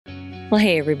Well,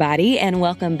 hey, everybody, and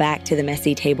welcome back to the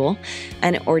Messy Table,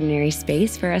 an ordinary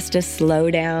space for us to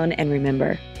slow down and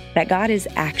remember that God is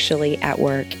actually at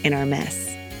work in our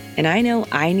mess. And I know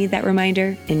I need that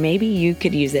reminder, and maybe you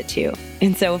could use it too.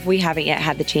 And so if we haven't yet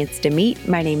had the chance to meet,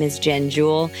 my name is Jen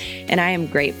Jewell, and I am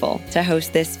grateful to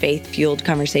host this faith-fueled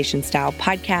conversation-style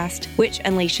podcast, which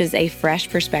unleashes a fresh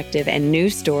perspective and new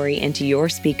story into your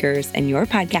speakers and your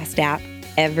podcast app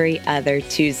every other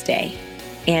Tuesday.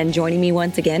 And joining me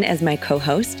once again as my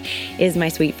co-host is my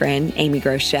sweet friend, Amy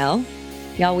Groeschel.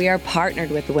 Y'all, we are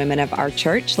partnered with the women of our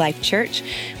church, Life Church,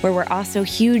 where we're also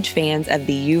huge fans of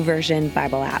the YouVersion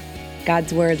Bible app.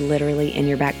 God's Word literally in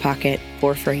your back pocket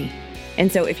for free.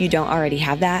 And so if you don't already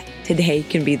have that, today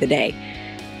can be the day.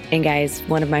 And guys,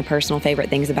 one of my personal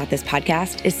favorite things about this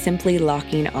podcast is simply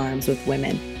locking arms with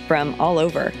women from all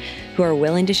over who are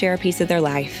willing to share a piece of their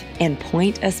life and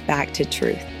point us back to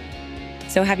truth.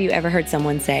 So have you ever heard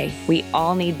someone say, we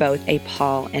all need both a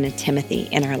Paul and a Timothy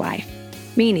in our life?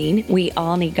 Meaning we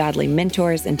all need godly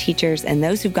mentors and teachers and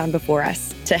those who've gone before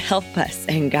us to help us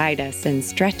and guide us and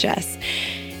stretch us.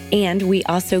 And we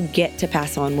also get to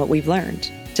pass on what we've learned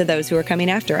to those who are coming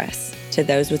after us, to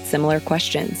those with similar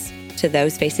questions, to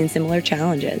those facing similar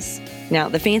challenges. Now,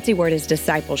 the fancy word is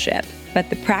discipleship, but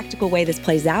the practical way this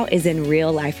plays out is in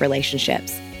real life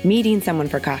relationships. Meeting someone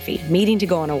for coffee, meeting to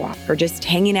go on a walk, or just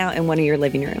hanging out in one of your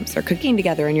living rooms, or cooking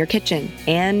together in your kitchen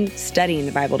and studying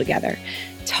the Bible together,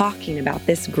 talking about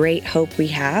this great hope we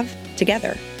have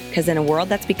together. Because in a world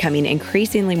that's becoming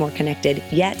increasingly more connected,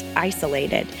 yet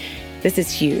isolated, this is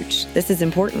huge. This is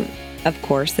important. Of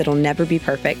course, it'll never be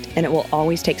perfect, and it will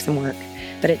always take some work,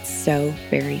 but it's so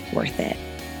very worth it.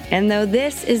 And though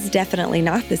this is definitely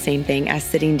not the same thing as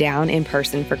sitting down in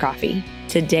person for coffee,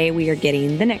 today we are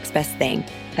getting the next best thing,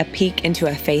 a peek into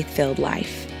a faith-filled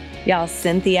life. Y'all,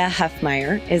 Cynthia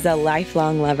Huffmyer is a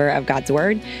lifelong lover of God's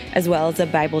Word, as well as a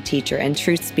Bible teacher and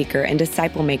truth speaker and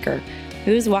disciple maker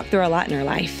who's walked through a lot in her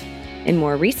life. In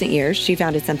more recent years, she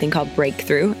founded something called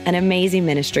Breakthrough, an amazing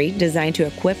ministry designed to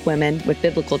equip women with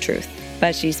biblical truth.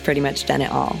 But she's pretty much done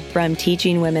it all, from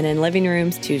teaching women in living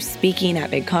rooms to speaking at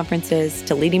big conferences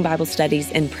to leading Bible studies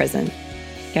in prison.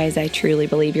 Guys, I truly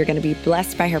believe you're going to be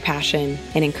blessed by her passion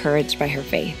and encouraged by her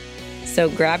faith. So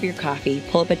grab your coffee,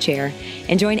 pull up a chair,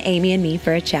 and join Amy and me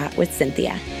for a chat with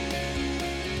Cynthia.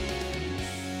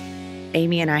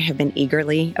 Amy and I have been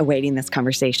eagerly awaiting this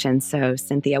conversation. So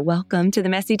Cynthia, welcome to the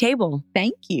Messy Table.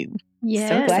 Thank you. Yes.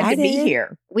 So glad to be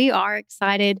here. We are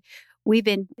excited. We've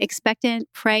been expectant,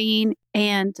 praying,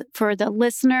 and for the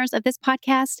listeners of this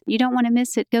podcast, you don't want to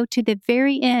miss it. Go to the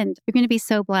very end. You're going to be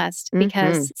so blessed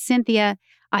because Cynthia,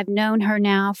 I've known her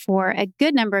now for a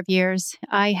good number of years.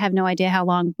 I have no idea how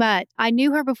long, but I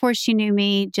knew her before she knew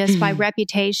me just by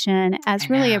reputation as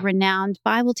really a renowned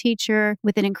Bible teacher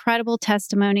with an incredible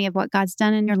testimony of what God's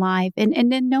done in your life.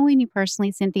 And then knowing you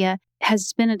personally, Cynthia,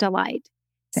 has been a delight.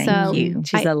 Thank you.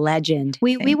 She's a legend.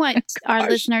 We want our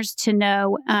listeners to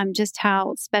know just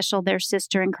how special their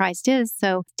sister in Christ is.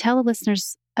 So tell the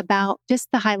listeners about just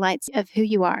the highlights of who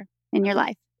you are in your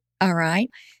life. All right.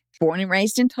 Born and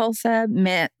raised in Tulsa,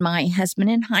 met my husband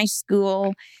in high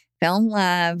school, fell in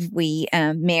love. We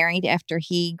married after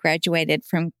he graduated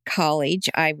from college.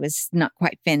 I was not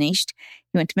quite finished.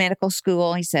 He went to medical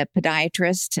school. He's a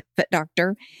podiatrist, foot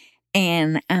doctor.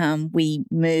 And we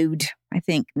moved, I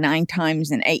think, 9 times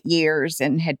in 8 years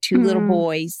and had 2 little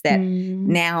boys that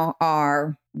now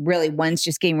are really, one's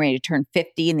just getting ready to turn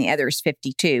 50 and the other is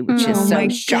 52, which is so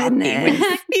shocking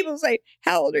when people say,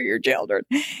 how old are your children?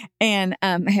 And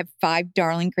I have 5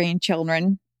 darling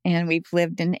grandchildren. And we've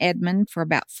lived in Edmond for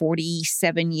about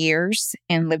 47 years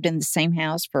and lived in the same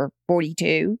house for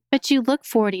 42. But you look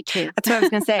 42. That's what I was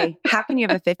going to say. How can you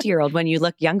have a 50-year-old when you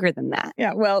look younger than that?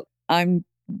 Yeah, well, I'm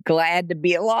glad to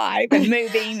be alive and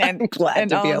moving and glad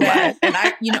to be alive.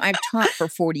 And I've taught for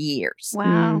 40 years.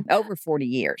 Wow. Over 40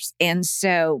 years. And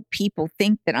so people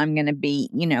think that I'm going to be,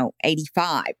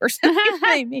 85 or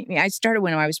something. I started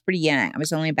when I was pretty young. I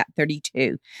was only about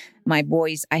 32. My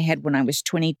boys I had when I was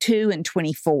 22 and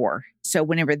 24. So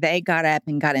whenever they got up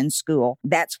and got in school,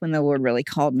 that's when the Lord really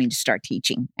called me to start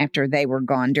teaching after they were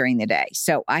gone during the day.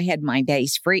 So I had my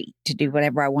days free to do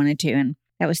whatever I wanted to. And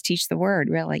that was teach the word,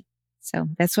 really. So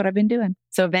that's what I've been doing.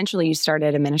 So eventually you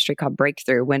started a ministry called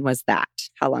Breakthrough. When was that?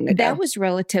 How long ago? That was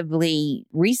relatively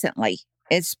recently.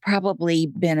 It's probably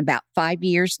been about 5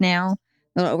 years now,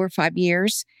 a little over 5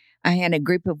 years. I had a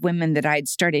group of women that I'd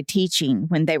started teaching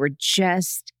when they were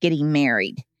just getting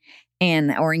married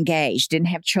or engaged, didn't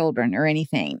have children or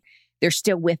anything. They're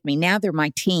still with me. Now they're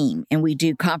my team and we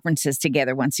do conferences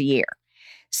together once a year.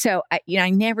 So I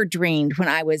never dreamed when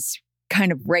I was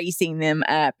kind of raising them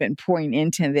up and pouring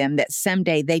into them that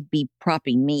someday they'd be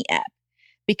propping me up.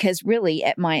 Because really,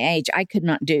 at my age, I could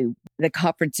not do the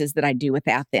conferences that I do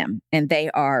without them. And they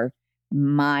are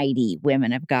mighty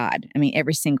women of God. I mean,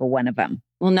 every single one of them.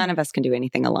 Well, none of us can do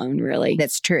anything alone, really.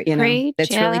 That's true. Preach.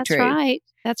 That's really true. That's right.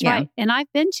 That's right. And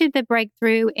I've been to the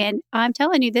breakthrough, and I'm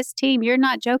telling you, this team, you're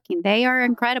not joking. They are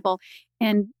incredible.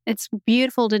 And it's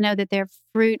beautiful to know that they're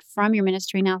fruit from your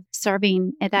ministry now,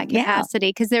 serving at that capacity,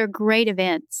 because they're great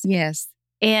events. Yes.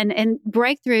 And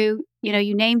breakthrough,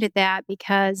 you named it that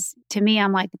because to me,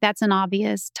 I'm like, that's an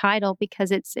obvious title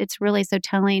because it's really so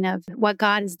telling of what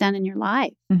God has done in your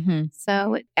life. Mm-hmm.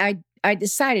 So I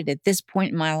decided at this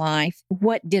point in my life,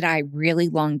 what did I really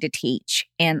long to teach?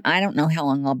 And I don't know how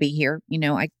long I'll be here.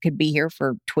 I could be here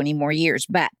for 20 more years.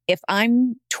 But if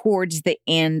I'm towards the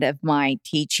end of my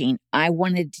teaching, I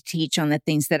wanted to teach on the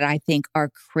things that I think are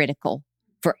critical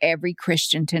for every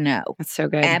Christian to know. That's so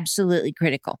good. Absolutely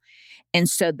critical. And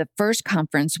so the first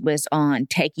conference was on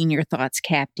taking your thoughts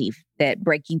captive, that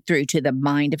breaking through to the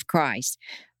mind of Christ.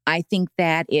 I think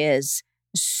that is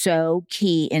so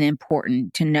key and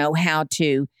important to know how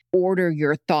to order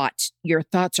your thoughts. Your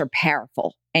thoughts are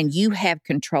powerful and you have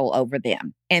control over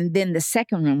them. And then the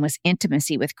second one was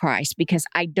intimacy with Christ, because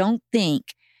I don't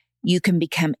think you can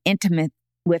become intimate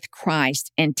with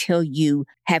Christ until you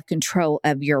have control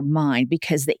of your mind,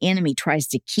 because the enemy tries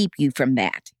to keep you from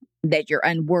that you're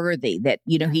unworthy, that,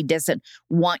 he doesn't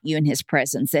want you in his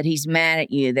presence, that he's mad at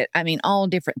you, all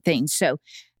different things. So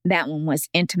that one was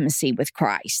intimacy with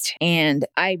Christ. And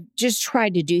I just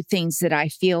tried to do things that I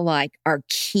feel like are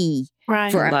key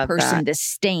for a person to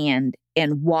stand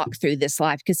and walk through this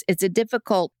life, because it's a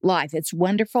difficult life. It's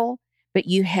wonderful, but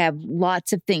you have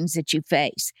lots of things that you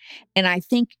face. And I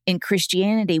think in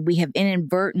Christianity, we have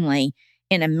inadvertently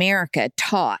in America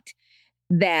taught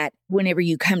that whenever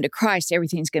you come to Christ,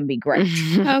 everything's going to be great.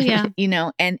 Oh, yeah.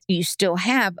 And you still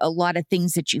have a lot of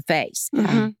things that you face.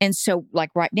 Mm-hmm. And so like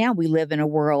right now, we live in a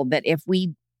world that if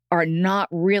we are not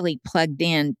really plugged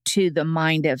in to the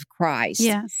mind of Christ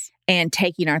and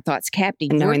taking our thoughts captive,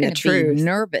 we're going to be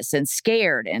nervous and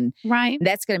scared. And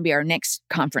that's going to be our next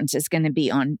conference. It's going to be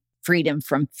on freedom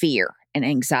from fear and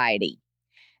anxiety.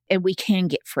 And we can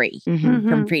get free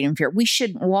from freedom and fear. We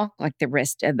shouldn't walk like the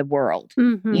rest of the world,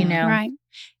 Right.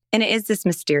 And it is this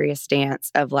mysterious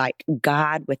dance of like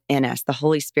God within us, the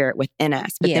Holy Spirit within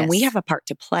us. But then we have a part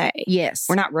to play. Yes.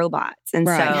 We're not robots. And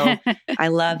so I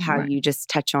love how you just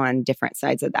touch on different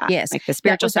sides of that. Yes. Like the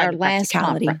spiritual side, our last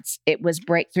conference. It was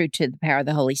breakthrough to the power of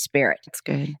the Holy Spirit. That's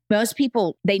good. Most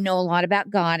people, they know a lot about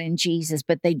God and Jesus,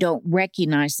 but they don't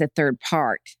recognize the third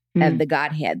part of the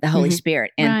Godhead, the Holy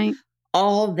Spirit. And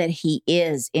all that he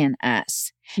is in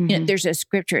us. There's a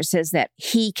scripture that says that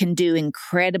he can do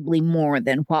incredibly more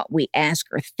than what we ask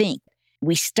or think.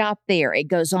 We stop there. It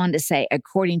goes on to say,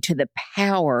 according to the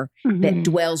power that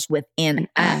dwells within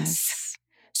us.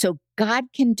 So God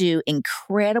can do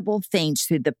incredible things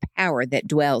through the power that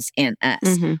dwells in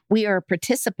us. We are a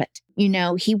participant.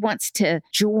 He wants to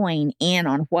join in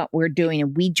on what we're doing,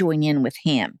 and we join in with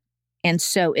him. And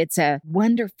so it's a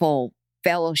wonderful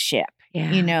fellowship.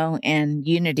 And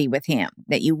unity with him,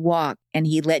 that you walk and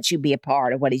he lets you be a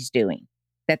part of what he's doing.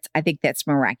 I think that's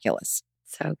miraculous.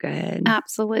 So good.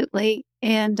 Absolutely.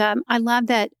 And I love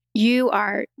that you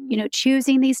are,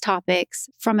 choosing these topics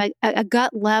from a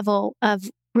gut level of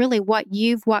really what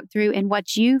you've walked through and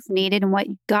what you've needed and what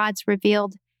God's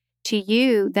revealed to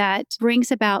you that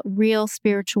brings about real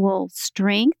spiritual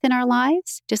strength in our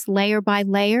lives, just layer by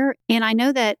layer. And I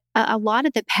know that a lot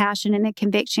of the passion and the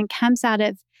conviction comes out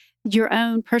of your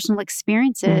own personal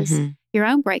experiences, your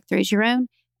own breakthroughs, your own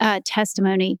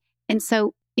testimony. And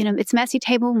so, it's Messy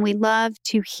Table, and we love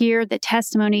to hear the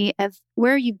testimony of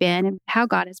where you've been and how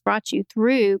God has brought you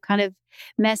through kind of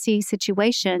messy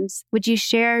situations. Would you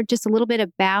share just a little bit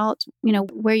about,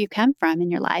 where you come from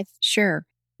in your life? Sure.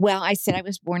 Well, I said I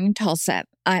was born in Tulsa.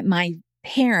 My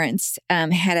parents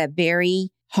had a very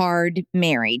hard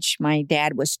marriage. My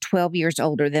dad was 12 years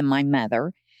older than my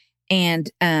mother.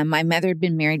 And my mother had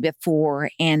been married before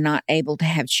and not able to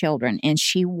have children. And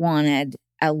she wanted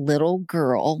a little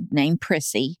girl named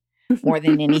Prissy more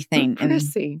than anything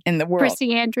in the world.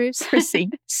 Prissy Andrews. Prissy.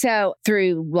 So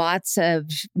through lots of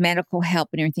medical help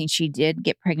and everything, she did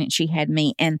get pregnant. She had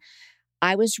me. And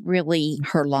I was really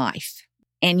her life.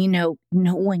 And, no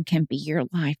one can be your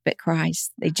life but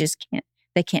Christ. They just can't.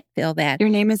 They can't feel that. Your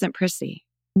name isn't Prissy.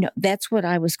 No, that's what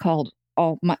I was called.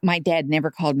 Oh, my dad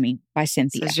never called me by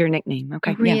Cynthia. This is your nickname.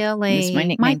 Okay. Really? Yeah, it's my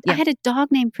nickname. I had a dog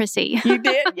named Prissy. You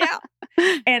did? Yeah.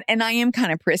 And I am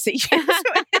kind of prissy. So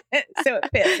it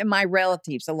fits. And my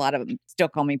relatives, a lot of them still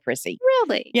call me Prissy.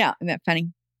 Really? Yeah. Isn't that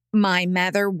funny? My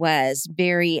mother was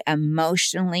very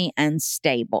emotionally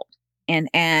unstable. And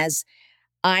as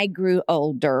I grew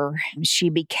older, she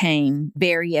became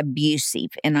very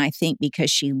abusive. And I think because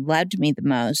she loved me the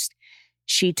most,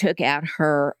 she took out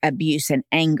her abuse and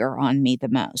anger on me the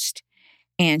most.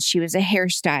 And she was a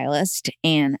hairstylist.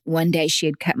 And one day she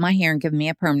had cut my hair and given me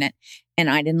a permanent. And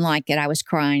I didn't like it. I was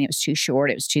crying. It was too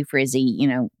short. It was too frizzy,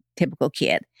 typical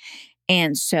kid.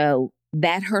 And so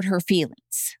that hurt her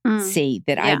feelings. See,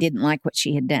 that I didn't like what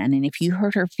she had done. And if you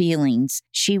hurt her feelings,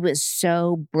 she was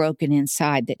so broken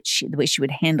inside that the way she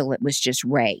would handle it was just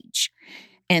rage.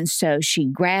 And so she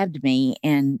grabbed me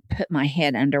and put my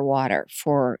head underwater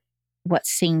for what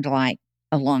seemed like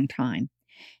a long time.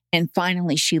 And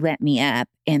finally, she let me up,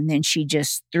 and then she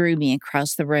just threw me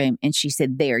across the room, and she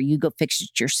said, "There, you go fix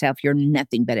it yourself. You're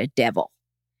nothing but a devil."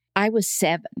 I was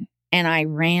 7, and I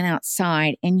ran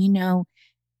outside, and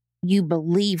you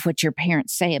believe what your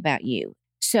parents say about you.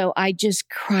 So I just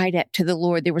cried up to the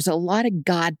Lord. There was a lot of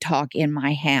God talk in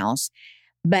my house,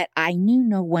 but I knew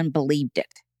no one believed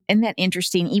it. Isn't that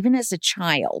interesting? Even as a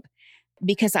child,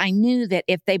 because I knew that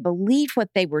if they believed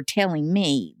what they were telling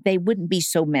me, they wouldn't be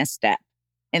so messed up.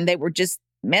 And they were just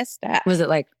messed up. Was it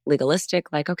like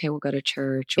legalistic? Like, okay, we'll go to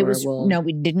church, or No,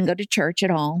 we didn't go to church at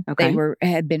all. Okay. My mom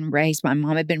had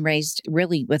been raised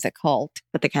really with a cult.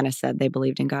 But they kind of said they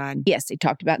believed in God. Yes, they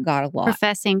talked about God a lot.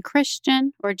 Professing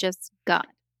Christian or just God?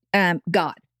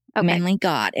 God, Okay. mainly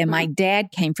God. And my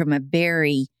dad came from a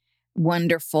very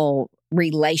wonderful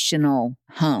relational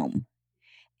home.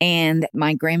 And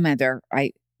my grandmother,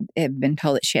 I have been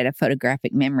told that she had a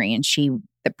photographic memory, and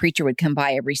the preacher would come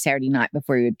by every Saturday night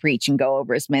before he would preach and go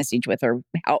over his message with her.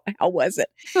 How was it?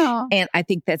 Aww. And I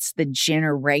think that's the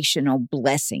generational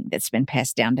blessing that's been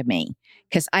passed down to me,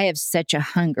 because I have such a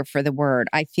hunger for the word.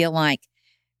 I feel like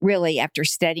really after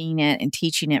studying it and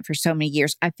teaching it for so many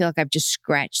years, I feel like I've just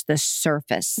scratched the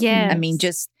surface. Yes. I mean,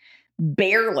 just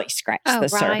barely scratched the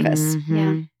Right. surface. Mm-hmm.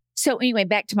 Yeah. So anyway,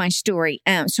 back to my story.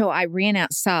 So I ran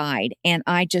outside and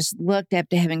I just looked up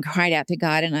to heaven, cried out to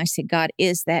God. And I said, "God,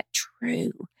 is that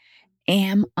true?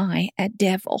 Am I a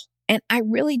devil?" And I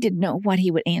really didn't know what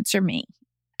he would answer me.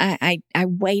 I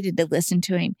waited to listen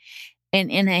to him.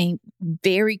 And in a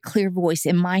very clear voice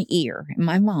in my ear, in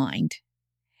my mind,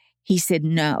 he said,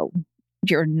 "No,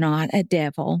 you're not a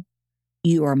devil.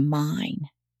 You are mine.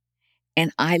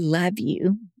 And I love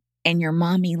you. And your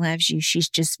mommy loves you. She's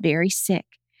just very sick."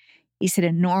 He said,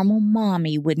 "A normal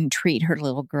mommy wouldn't treat her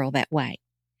little girl that way."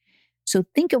 So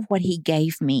think of what he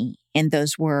gave me in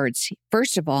those words.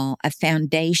 First of all, a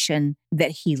foundation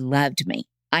that he loved me.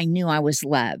 I knew I was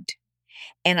loved.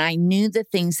 And I knew the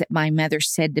things that my mother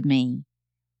said to me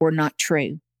were not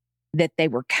true, that they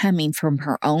were coming from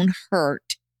her own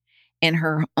hurt and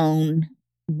her own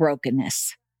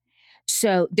brokenness.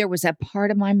 So there was a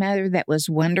part of my mother that was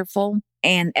wonderful.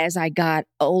 And as I got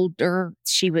older,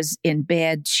 she was in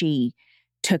bed. She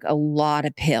took a lot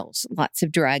of pills, lots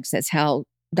of drugs. That's how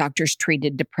doctors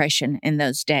treated depression in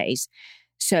those days.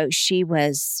 So she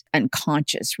was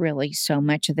unconscious really so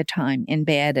much of the time in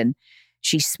bed. And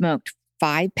she smoked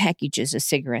 5 packages of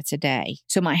cigarettes a day.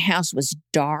 So my house was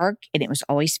dark and it was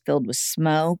always filled with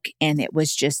smoke. And it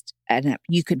was just,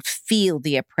 you could feel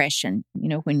the oppression,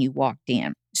 when you walked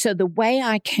in. So the way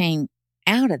I came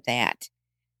out of that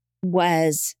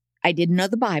was I didn't know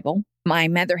the Bible. My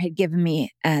mother had given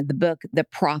me the book, The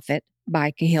Prophet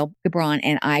by Kahlil Gibran,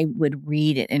 and I would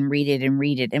read it and read it and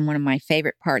read it. And one of my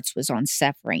favorite parts was on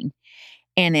suffering.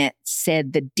 And it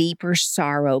said, "The deeper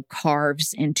sorrow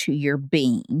carves into your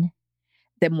being,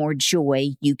 the more joy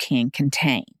you can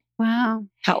contain." Wow.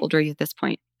 How old were you at this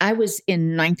point? I was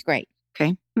in 9th grade.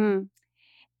 Okay.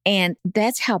 And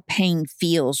that's how pain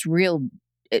feels, real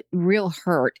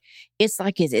hurt. It's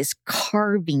like it is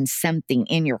carving something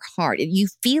in your heart. You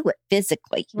feel it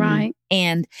physically. Right.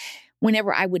 And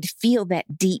whenever I would feel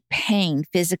that deep pain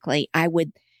physically, I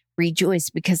would rejoice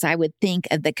because I would think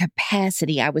of the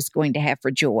capacity I was going to have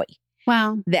for joy.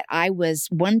 Wow. That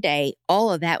one day,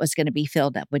 all of that was going to be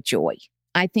filled up with joy.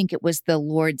 I think it was the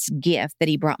Lord's gift that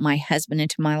he brought my husband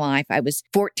into my life. I was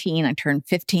 14. I turned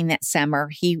 15 that summer.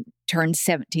 He turned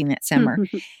 17 that summer.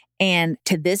 And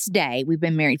to this day, we've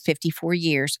been married 54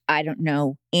 years. I don't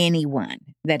know anyone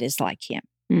that is like him.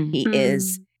 He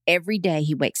is, every day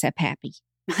he wakes up happy.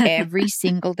 Every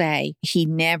single day. He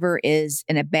never is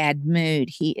in a bad mood.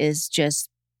 He is just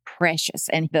precious.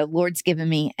 And the Lord's given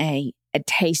me a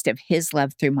taste of his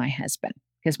love through my husband,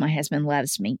 because my husband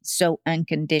loves me so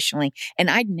unconditionally. And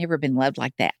I'd never been loved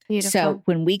like that. Beautiful. So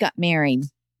when we got married,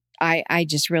 I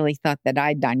just really thought that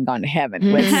I'd done gone to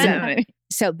heaven with somebody.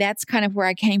 So that's kind of where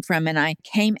I came from. And I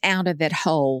came out of it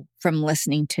whole from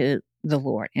listening to the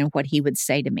Lord and what he would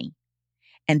say to me.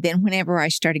 And then whenever I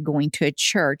started going to a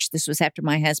church, this was after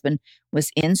my husband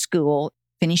was in school,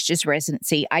 finished his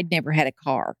residency. I'd never had a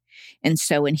car. And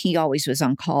he always was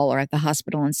on call or at the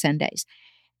hospital on Sundays.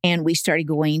 And we started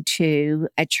going to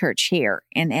a church here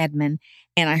in Edmond,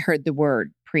 and I heard the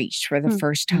word preached for the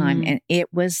first time. And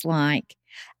it was like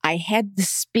I had the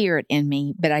Spirit in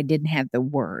me, but I didn't have the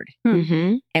word.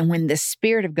 Mm-hmm. And when the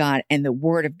Spirit of God and the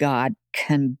Word of God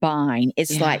combine,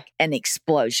 it's like an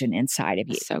explosion inside of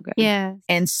you. So good. Yeah.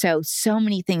 And so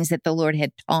many things that the Lord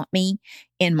had taught me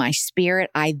in my spirit,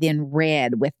 I then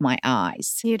read with my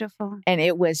eyes. Beautiful. And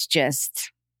it was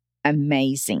just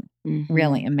amazing,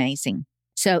 really amazing.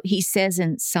 So he says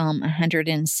in Psalm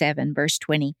 107, verse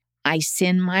 20, I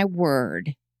send my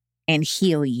word and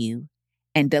heal you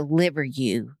and deliver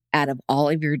you out of all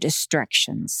of your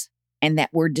destructions. And that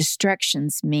word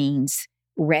destructions means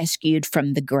rescued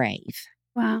from the grave.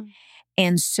 Wow.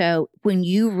 And so when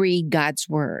you read God's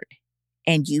word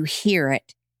and you hear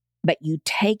it, but you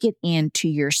take it into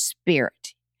your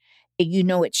spirit, you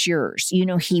know it's yours. You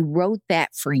know he wrote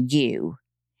that for you.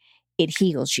 It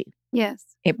heals you. Yes.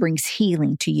 It brings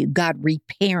healing to you. God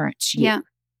reparents you. Yeah.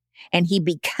 And he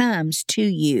becomes to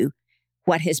you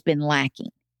what has been lacking.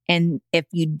 And if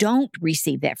you don't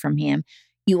receive that from him,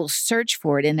 you will search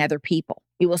for it in other people.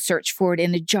 You will search for it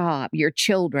in a job, your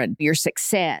children, your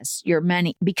success, your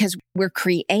money, because we're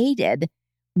created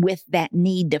with that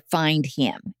need to find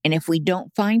him. And if we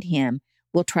don't find him,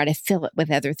 we'll try to fill it with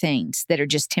other things that are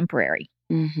just temporary.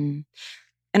 Mm-hmm.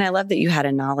 And I love that you had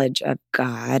a knowledge of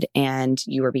God and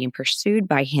you were being pursued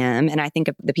by him. And I think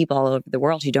of the people all over the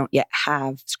world who don't yet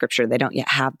have scripture. They don't yet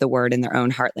have the word in their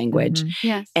own heart language.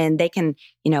 Yes. And they can,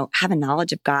 have a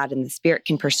knowledge of God and the Spirit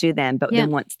can pursue them. But then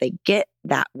once they get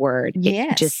that word,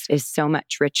 it just is so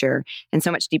much richer and so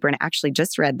much deeper. And I actually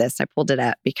just read this. I pulled it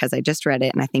up because I just read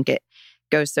it and I think it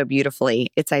goes so beautifully.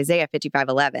 It's Isaiah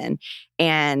 55:11.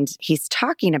 And he's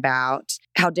talking about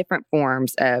how different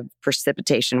forms of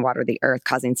precipitation water the earth,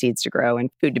 causing seeds to grow and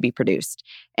food to be produced.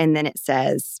 And then it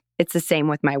says, it's the same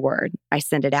with my word. I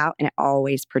send it out and it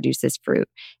always produces fruit.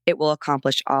 It will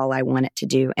accomplish all I want it to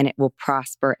do and it will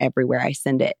prosper everywhere I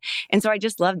send it. And so I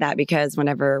just love that because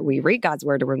whenever we read God's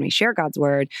word or when we share God's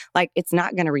word, it's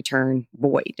not going to return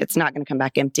void. It's not going to come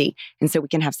back empty. And so we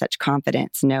can have such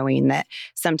confidence knowing that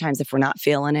sometimes if we're not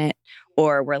feeling it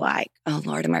or we're like, oh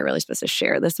Lord, am I really supposed to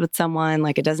share this with someone?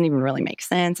 It doesn't even really make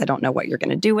sense. I don't know what you're going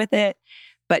to do with it.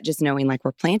 But just knowing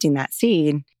we're planting that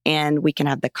seed and we can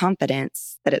have the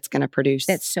confidence that it's going to produce.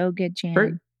 That's so good, Jan.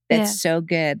 Fruit. That's so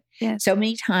good. Yes. So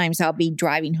many times I'll be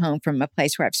driving home from a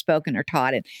place where I've spoken or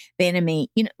taught, and the enemy,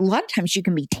 a lot of times you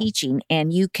can be teaching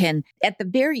and you can, at the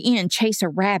very end, chase a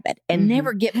rabbit and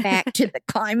never get back to the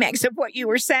climax of what you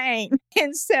were saying.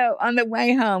 And so on the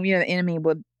way home, the enemy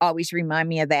would always remind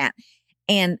me of that.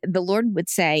 And the Lord would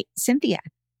say, Cynthia,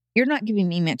 you're not giving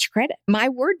me much credit. My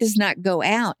word does not go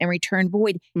out and return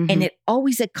void, and it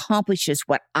always accomplishes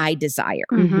what I desire.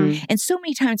 And so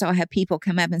many times I'll have people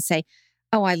come up and say,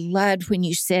 oh, I loved when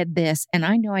you said this, and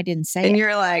I know I didn't say it. And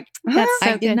you're like, that's so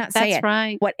I did good. not say That's it.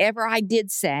 Right. Whatever I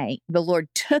did say, the Lord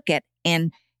took it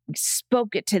and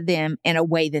spoke it to them in a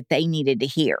way that they needed to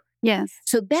hear. Yes.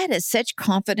 So that is such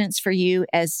confidence for you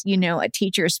as, a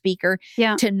teacher, a speaker,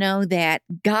 to know that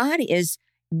God is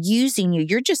using you.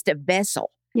 You're just a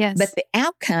vessel. Yes. But the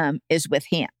outcome is with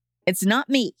him. It's not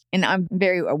me. And I'm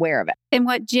very aware of it. And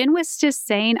what Jen was just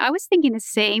saying, I was thinking the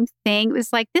same thing. It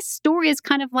was like, this story is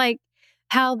kind of like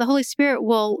how the Holy Spirit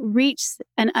will reach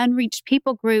an unreached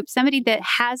people group, somebody that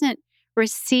hasn't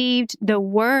received the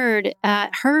word,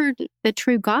 heard the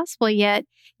true gospel yet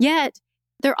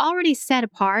they're already set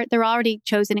apart. They're already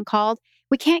chosen and called.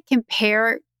 We can't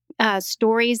compare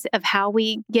stories of how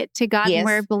we get to God when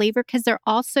we're a believer because they're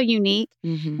all so unique.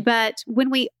 But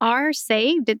when we are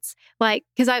saved, it's like,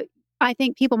 because I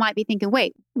think people might be thinking,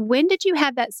 wait, when did you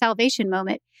have that salvation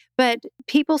moment? But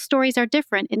people's stories are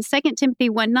different. In 2 Timothy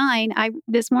 1:9,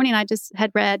 this morning I just had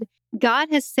read, God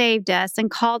has saved us and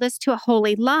called us to a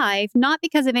holy life, not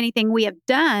because of anything we have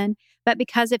done, but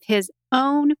because of his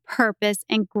own purpose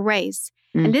and grace.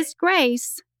 And this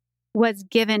grace was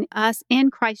given us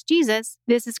in Christ Jesus.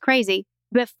 This is crazy.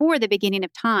 Before the beginning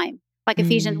of time, like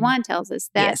Ephesians 1 tells us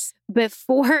that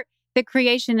before the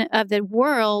creation of the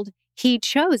world, he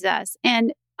chose us.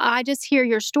 And I just hear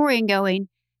your story and going,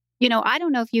 I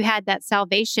don't know if you had that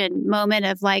salvation moment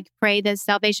of pray the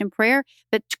salvation prayer,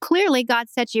 but clearly God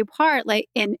set you apart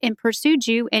and pursued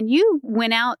you. And you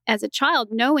went out as a child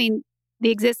knowing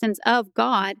the existence of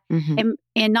God and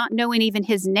not knowing even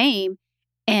his name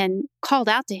and called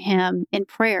out to him in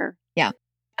prayer. Yeah.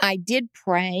 I did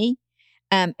pray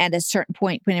at a certain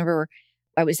point, whenever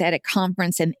I was at a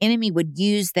conference, and the enemy would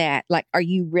use that, like,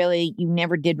 you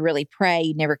never did really pray,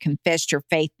 you never confessed your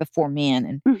faith before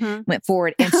men and went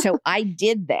forward. And so I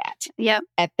did that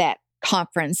at that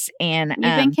conference. And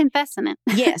you've been confessing it.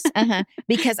 Yes.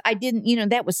 Because I didn't,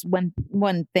 that was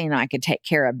one thing I could take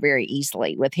care of very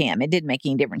easily with him. It didn't make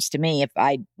any difference to me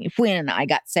when I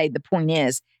got saved. The point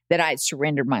is that I had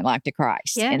surrendered my life to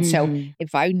Christ. Yeah. And so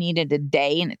if I needed a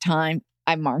day and a time,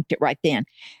 I marked it right then.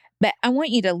 But I want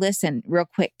you to listen real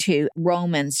quick to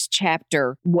Romans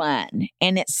chapter 1.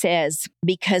 And it says,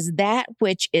 because that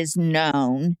which is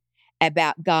known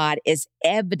about God is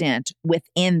evident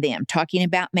within them, talking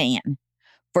about man,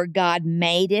 for God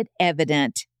made it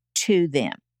evident to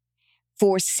them.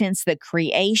 For since the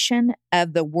creation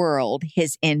of the world,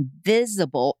 his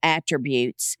invisible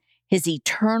attributes, his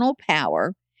eternal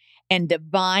power and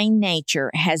divine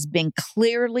nature has been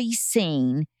clearly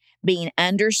seen, being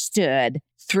understood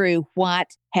through what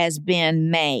has been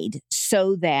made,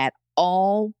 so that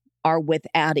all are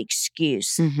without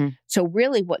excuse. So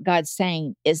really what God's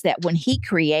saying is that when he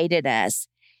created us,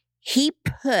 he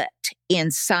put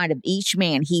inside of each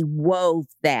man, he wove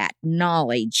that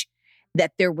knowledge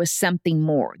that there was something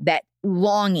more, that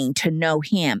longing to know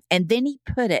him. And then he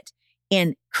put it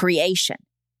in creation,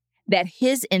 that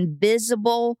his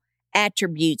invisible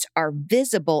attributes are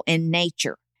visible in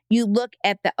nature. You look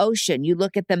at the ocean, you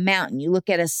look at the mountain, you look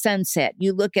at a sunset,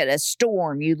 you look at a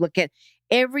storm, you look at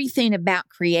everything about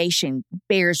creation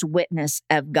bears witness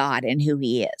of God and who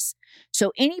he is.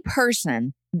 So any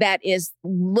person that is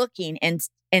looking and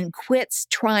quits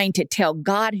trying to tell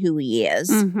God who he is,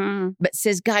 but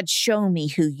says, God, show me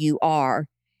who you are,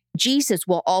 Jesus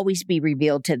will always be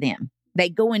revealed to them. They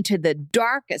go into the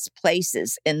darkest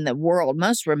places in the world,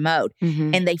 most remote,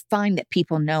 and they find that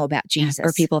people know about Jesus.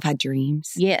 Or people have had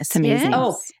dreams. Yes. It's amazing.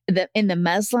 Oh, in the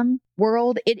Muslim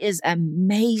world, it is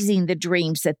amazing the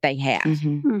dreams that they have.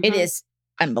 It is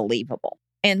unbelievable.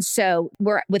 And so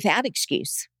we're without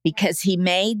excuse because he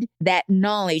made that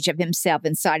knowledge of himself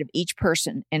inside of each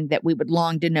person and that we would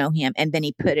long to know him. And then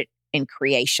he put it in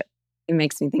creation. It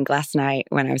makes me think last night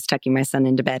when I was tucking my son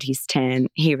into bed, he's 10,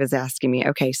 he was asking me,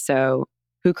 okay, so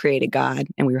who created God?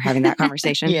 And we were having that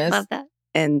conversation. Yes. Love that.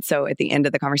 And so at the end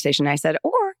of the conversation, I said,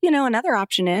 or, another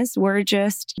option is we're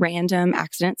just random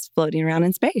accidents floating around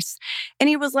in space. And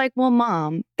he was like, well,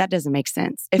 Mom, that doesn't make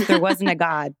sense. If there wasn't a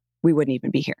God, we wouldn't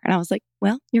even be here. And I was like,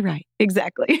 well, you're right.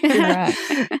 Exactly. You're right.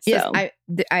 Yes, So,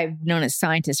 I've known a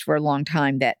scientist for a long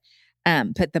time that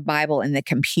put the Bible in the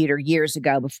computer years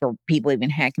ago before people even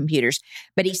had computers.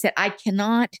 But he said, I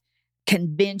cannot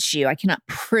convince you, I cannot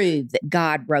prove that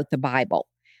God wrote the Bible,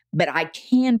 but I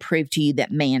can prove to you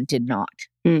that man did not.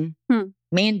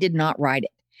 Man did not write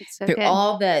it. So Through good.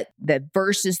 all the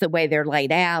verses, the way they're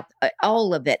laid out,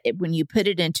 all of it, when you put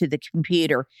it into the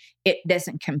computer, it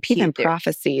doesn't compute. even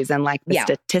prophecies and like the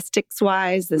statistics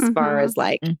wise, as far as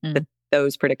like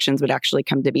those predictions would actually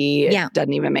come to be, it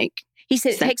doesn't even make He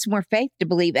said sense. it takes more faith to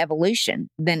believe evolution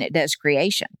than it does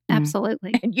creation.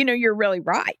 Absolutely. And you're really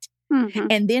right.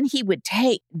 And then he would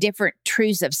take different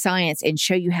truths of science and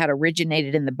show you how it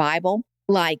originated in the Bible,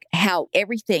 like how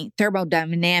everything,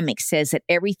 thermodynamics says that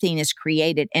everything is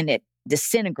created and it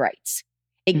disintegrates.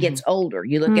 It gets older.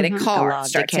 You look at a car, it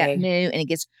starts out new and it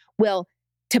gets, well,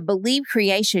 to believe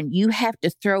creation, you have to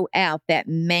throw out that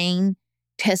main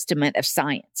testament of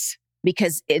science.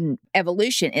 Because in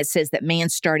evolution, it says that man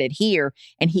started here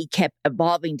and he kept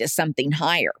evolving to something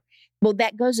higher. Well,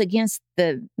 that goes against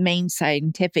the main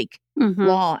scientific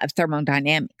law of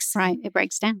thermodynamics. Right. It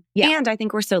breaks down. Yeah. And I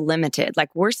think we're so limited. Like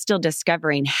we're still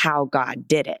discovering how God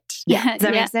did it. Yeah. Does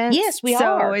that make sense? Yes, we so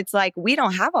are. So it's like we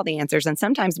don't have all the answers. And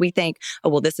sometimes we think, oh,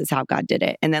 well, this is how God did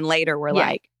it. And then later we're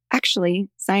like, actually,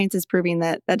 science is proving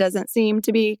that that doesn't seem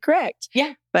to be correct.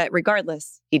 Yeah. But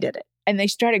regardless, he did it. And they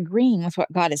start agreeing with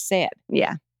what God has said.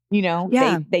 Yeah. They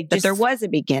But just, there was a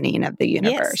beginning of the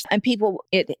universe. yes. And people,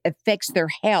 it affects their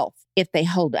health if they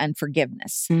hold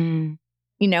unforgiveness. And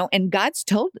God's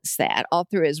told us that all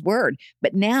through his word.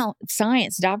 But now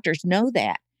science, doctors know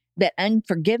that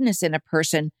unforgiveness in a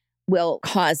person will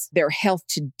cause their health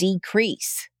to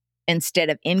decrease instead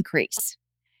of increase.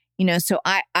 So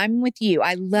I'm with you.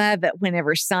 I love it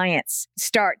whenever science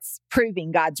starts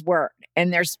proving God's word.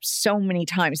 And there's so many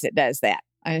times it does that.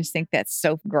 I just think that's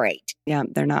so great. Yeah,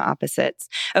 they're not opposites.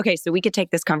 Okay, so we could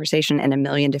take this conversation in a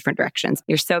million different directions.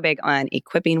 You're so big on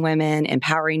equipping women,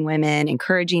 empowering women,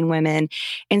 encouraging women.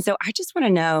 And so I just want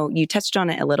to know, you touched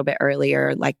on it a little bit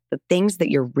earlier, like the things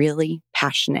that you're really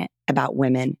passionate about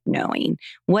women knowing.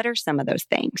 What are some of those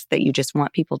things that you just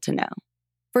want people to know?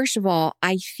 First of all,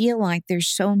 I feel like there's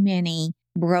so many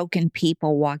broken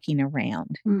people walking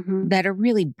around that are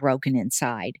really broken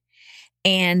inside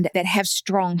and that have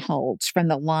strongholds from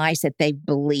the lies that they've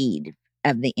believed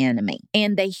of the enemy.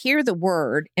 And they hear the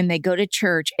word and they go to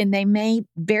church and they may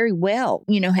very well,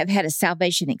 have had a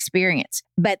salvation experience,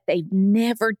 but they've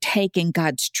never taken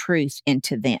God's truth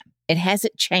into them. It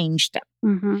hasn't changed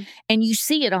them. And you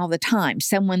see it all the time.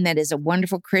 Someone that is a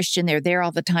wonderful Christian, they're there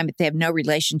all the time, but they have no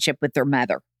relationship with their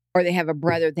mother, or they have a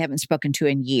brother they haven't spoken to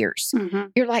in years.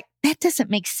 You're like, that doesn't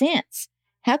make sense.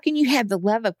 How can you have the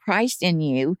love of Christ in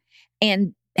you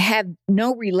and have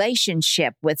no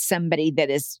relationship with somebody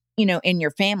that is, in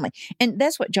your family? And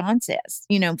that's what John says,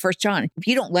 1 John, if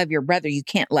you don't love your brother, you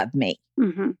can't love me.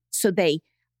 So they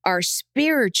are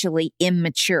spiritually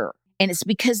immature, and it's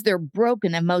because they're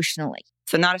broken emotionally.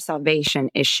 So not a salvation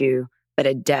issue, but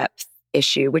a depth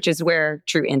issue, which is where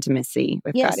true intimacy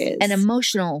with God is. An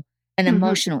emotional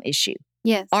issue.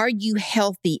 Yes. Are you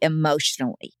healthy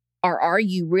emotionally? Or are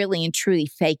you really and truly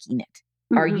faking it?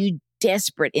 Are you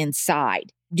desperate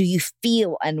inside? Do you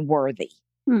feel unworthy?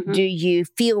 Do you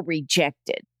feel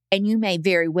rejected? And you may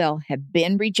very well have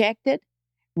been rejected,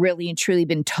 really and truly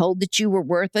been told that you were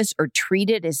worthless or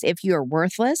treated as if you are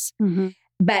worthless.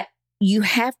 But you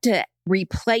have to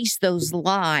replace those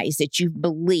lies that you've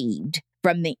believed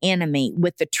from the enemy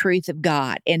with the truth of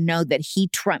God and know that he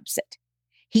trumps it.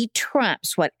 He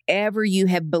trumps whatever you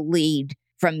have believed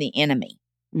from the enemy.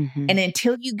 And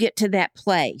until you get to that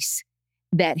place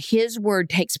that his word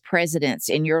takes precedence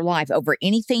in your life over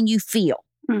anything you feel,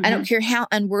 I don't care how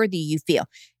unworthy you feel.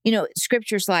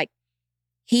 Scripture's like,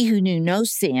 he who knew no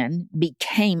sin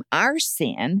became our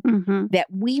sin that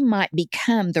we might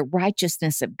become the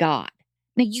righteousness of God.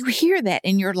 Now you hear that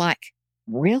and you're like,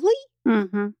 really?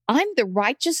 I'm the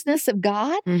righteousness of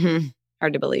God?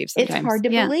 Hard to believe sometimes. It's hard to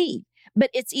believe, but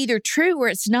it's either true or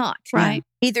it's not. Right.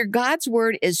 Either God's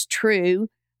word is true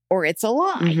or it's a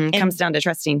lie. It comes down to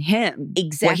trusting him.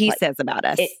 Exactly. What he says about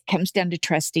us. It comes down to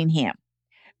trusting him,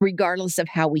 regardless of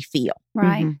how we feel.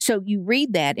 Right. So you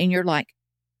read that and you're like,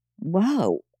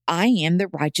 whoa, I am the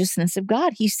righteousness of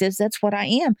God. He says that's what I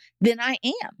am. Then I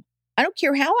am. I don't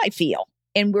care how I feel.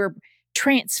 And we're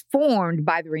transformed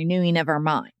by the renewing of our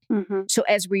mind. So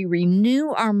as we renew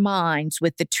our minds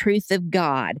with the truth of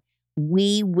God,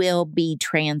 we will be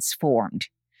transformed.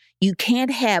 You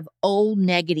can't have old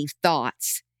negative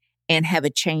thoughts and have a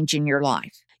change in your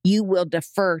life. You will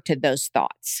defer to those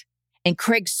thoughts. And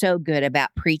Craig's so good about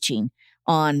preaching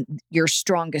on your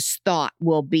strongest thought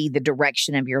will be the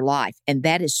direction of your life. And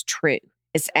that is true.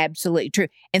 It's absolutely true.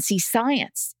 And see,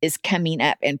 science is coming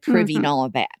up and proving all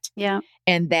of that. Yeah.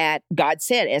 And that God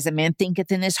said, as a man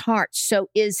thinketh in his heart, so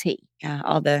is he. Yeah,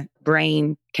 all the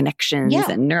brain connections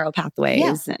and neural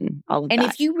pathways and all of that. And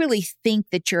if you really think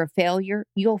that you're a failure,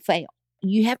 you'll fail.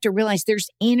 You have to realize there's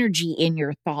energy in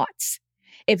your thoughts.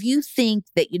 If you think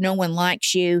that no one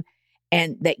likes you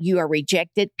and that you are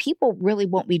rejected, people really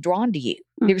won't be drawn to you.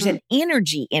 There's an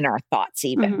energy in our thoughts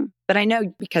even. But I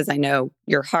know, because I know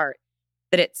your heart,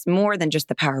 that it's more than just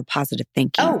the power of positive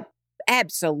thinking. Oh,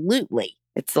 absolutely.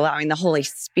 It's allowing the Holy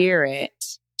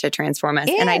Spirit to transform us.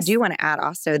 Yes. And I do want to add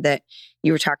also that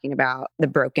you were talking about the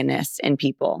brokenness in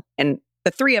people. And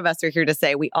the three of us are here to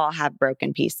say we all have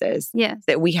broken pieces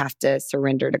that we have to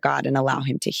surrender to God and allow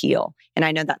him to heal. And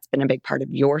I know that's been a big part of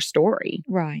your story.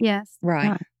 Right. Yes. Right.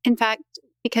 Yeah. In fact,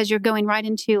 because you're going right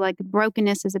into like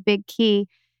brokenness is a big key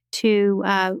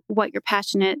to what you're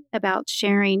passionate about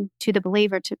sharing to the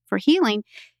believer for healing.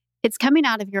 It's coming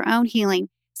out of your own healing.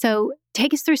 So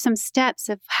take us through some steps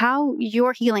of how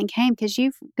your healing came, because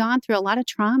you've gone through a lot of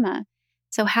trauma.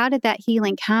 So how did that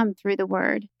healing come through the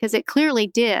word? Because it clearly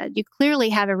did. You clearly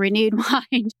have a renewed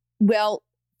mind. Well,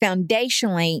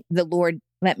 foundationally, the Lord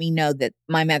let me know that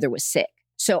my mother was sick.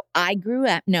 So I grew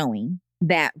up knowing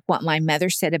that what my mother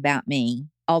said about me,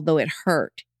 although it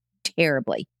hurt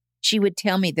terribly, she would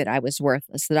tell me that I was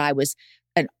worthless, that I was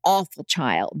an awful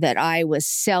child, that I was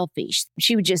selfish.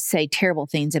 She would just say terrible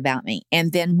things about me.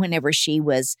 And then whenever she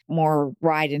was more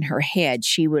right in her head,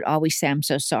 she would always say, I'm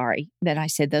so sorry that I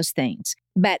said those things.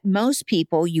 But most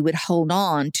people, you would hold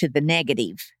on to the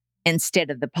negative instead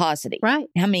of the positive. Right.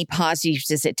 How many positives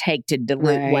does it take to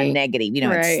dilute one negative?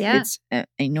 It's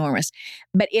enormous.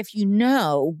 But if you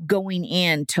know going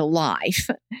into life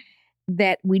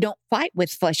that we don't fight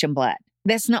with flesh and blood,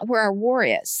 that's not where our war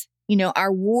is.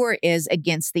 Our war is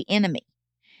against the enemy.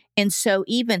 And so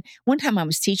even one time I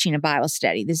was teaching a Bible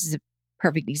study. This is a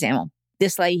perfect example.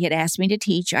 This lady had asked me to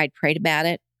teach. I'd prayed about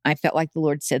it. I felt like the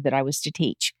Lord said that I was to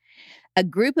teach. A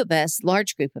group of us,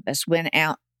 large group of us, went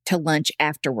out to lunch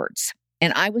afterwards.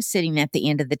 And I was sitting at the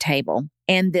end of the table.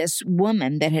 And this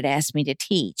woman that had asked me to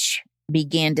teach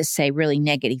began to say really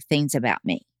negative things about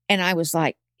me. And I was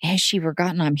like, has she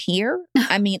forgotten I'm here?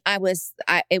 I mean, it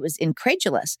was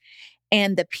incredulous.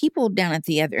 And the people down at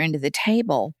the other end of the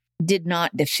table did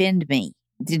not defend me,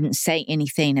 didn't say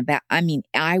anything about,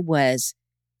 I was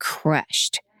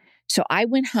crushed. So I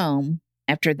went home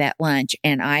after that lunch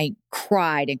and I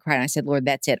cried and cried. I said, Lord,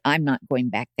 that's it. I'm not going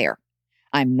back there.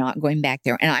 I'm not going back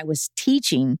there. And I was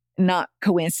teaching, not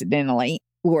coincidentally,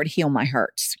 Lord, heal my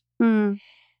hurts.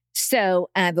 So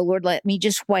the Lord let me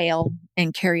just wail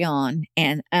and carry on.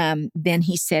 And then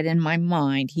he said in my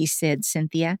mind, he said,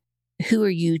 Cynthia, who are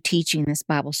you teaching this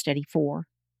Bible study for?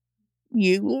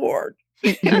 You, Lord.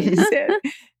 I said,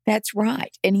 that's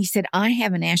right. And he said, I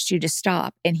haven't asked you to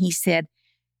stop. And he said,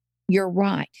 you're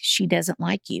right. She doesn't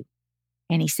like you.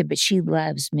 And he said, but she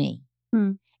loves me.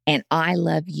 And I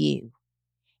love you.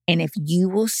 And if you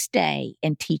will stay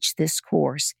and teach this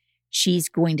course, she's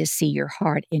going to see your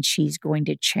heart and she's going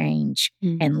to change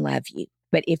and love you.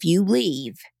 But if you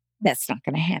leave, that's not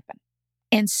going to happen.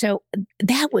 And so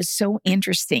that was so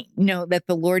interesting, that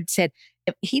the Lord said,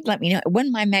 he'd let me know. It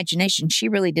wasn't my imagination. She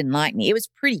really didn't like me. It was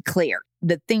pretty clear.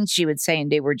 The things she would say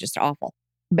and do were just awful.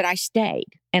 But I stayed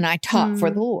and I taught for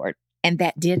the Lord. And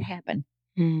that did happen.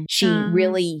 She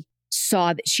really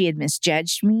saw that she had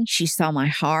misjudged me. She saw my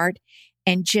heart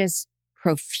and just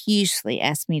profusely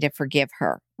asked me to forgive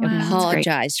her,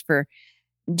 apologized for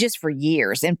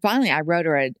years. And finally, I wrote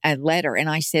her a letter and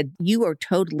I said, you are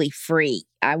totally free.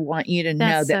 I want you to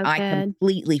know that I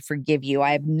completely forgive you.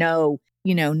 I have no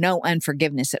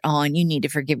unforgiveness at all. And you need to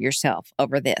forgive yourself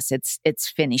over this. It's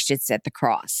finished. It's at the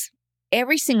cross.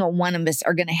 Every single one of us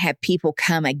are going to have people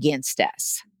come against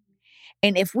us.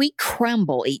 And if we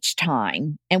crumble each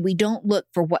time and we don't look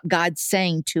for what God's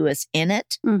saying to us in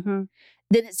it, then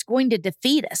it's going to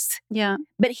defeat us. Yeah.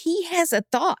 But he has a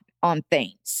thought on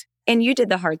things. And you did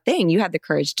the hard thing. You had the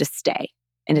courage to stay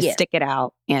and to stick it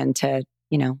out and to,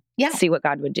 see what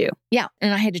God would do. Yeah.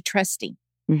 And I had to trust him.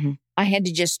 I had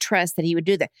to just trust that he would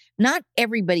do that. Not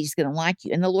everybody's going to like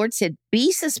you. And the Lord said,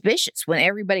 be suspicious when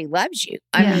everybody loves you.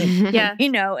 I mean,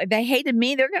 if they hated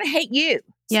me, they're going to hate you.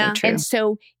 Yeah. So true. And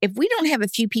so if we don't have a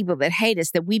few people that hate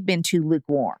us, that we've been too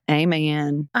lukewarm.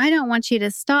 Amen. I don't want you to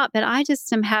stop, but I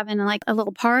just am having like a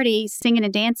little party, singing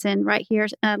and dancing right here,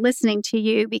 listening to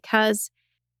you because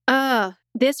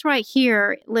this right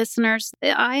here, listeners,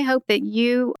 I hope that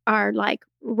you are like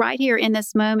right here in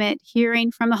this moment,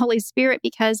 hearing from the Holy Spirit,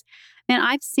 because man,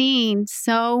 I've seen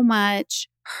so much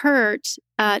hurt,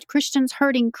 Christians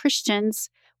hurting Christians,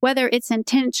 whether it's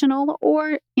intentional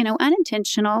or,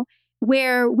 unintentional,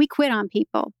 where we quit on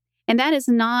people. And that is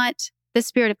not the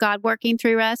Spirit of God working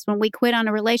through us when we quit on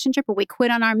a relationship or we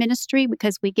quit on our ministry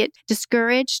because we get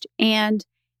discouraged. And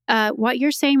what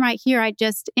you're saying right here,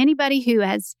 anybody who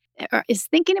is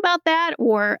thinking about that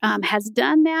or has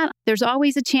done that, there's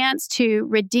always a chance to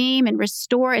redeem and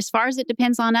restore as far as it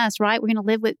depends on us, right? We're going to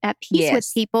live at peace with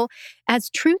people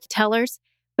as truth tellers.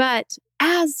 But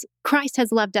as Christ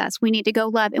has loved us, we need to go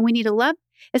love, and we need to love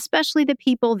especially the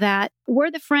people that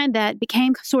were the friend that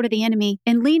became sort of the enemy,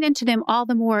 and lean into them all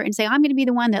the more and say, I'm going to be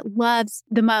the one that loves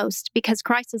the most because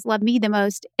Christ has loved me the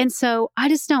most. And so I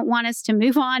just don't want us to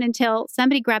move on until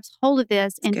somebody grabs hold of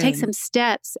this and takes some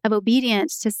steps of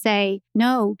obedience to say,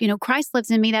 no, Christ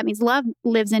lives in me. That means love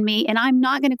lives in me. And I'm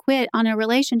not going to quit on a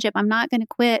relationship. I'm not going to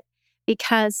quit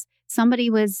because somebody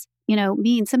was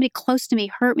mean, somebody close to me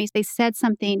hurt me. They said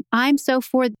something. I'm so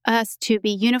for us to be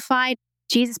unified.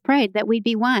 Jesus prayed that we'd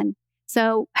be one.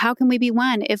 So how can we be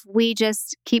one if we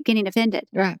just keep getting offended?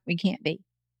 Right. We can't be.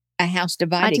 A house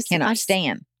divided cannot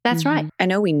stand. That's right. I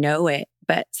know we know it,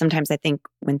 but sometimes I think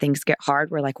when things get hard,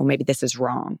 we're like, well, maybe this is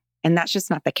wrong. And that's just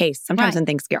not the case. Sometimes when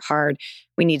things get hard,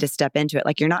 we need to step into it.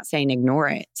 Like you're not saying ignore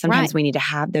it. Sometimes we need to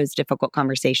have those difficult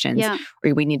conversations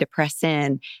or we need to press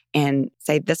in and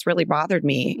say, this really bothered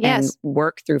me and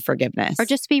work through forgiveness. Or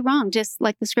just be wrong. Just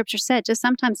like the scripture said, just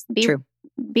sometimes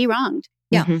be wronged.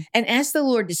 Yeah. And ask the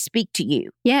Lord to speak to you.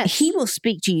 Yes. He will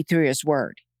speak to you through his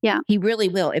word. Yeah. He really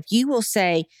will. If you will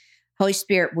say, Holy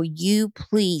Spirit, will you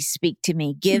please speak to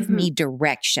me? Give me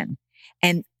direction.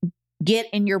 And get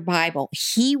in your Bible.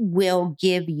 He will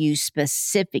give you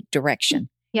specific direction.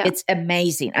 Yeah. It's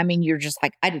amazing. I mean, you're just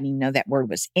like, I didn't even know that word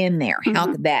was in there. How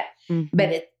could that?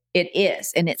 But it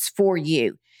is, and it's for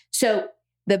you. So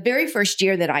the very first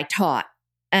year that I taught,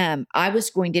 I was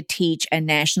going to teach a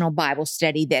national Bible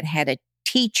study that had a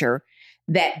teacher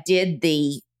that did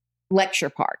the lecture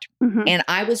part. And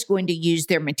I was going to use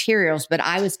their materials, but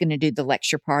I was going to do the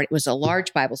lecture part. It was a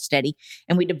large Bible study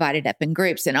and we divided up in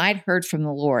groups. And I'd heard from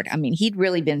the Lord. I mean, he'd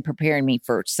really been preparing me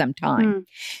for some time.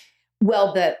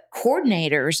 Well, the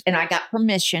coordinators, and I got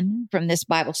permission from this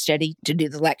Bible study to do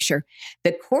the lecture.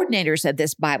 The coordinators of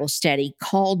this Bible study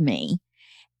called me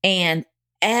and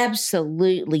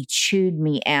absolutely chewed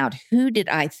me out. Who did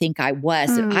I think I was?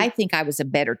 I think I was a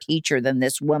better teacher than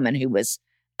this woman who was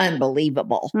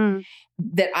unbelievable,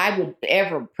 that I would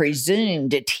ever presume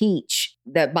to teach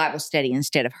the Bible study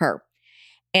instead of her.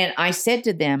 And I said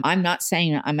to them, I'm not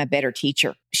saying I'm a better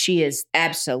teacher. She is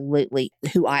absolutely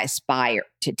who I aspire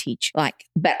to teach like,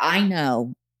 but I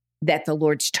know that the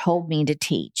Lord's told me to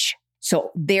teach.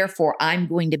 So therefore, I'm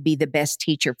going to be the best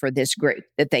teacher for this group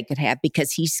that they could have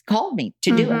because he's called me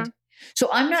to do it. So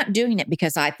I'm not doing it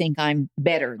because I think I'm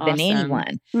better than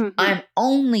anyone. I'm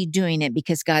only doing it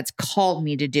because God's called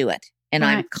me to do it. And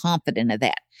I'm confident of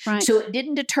that. So it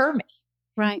didn't deter me.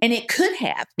 Right. And it could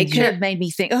have. It could have made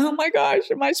me think, oh my gosh,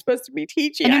 am I supposed to be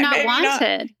teaching? And you're not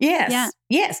wanted. Yes. Yeah.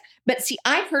 Yes. But see,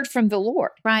 I've heard from the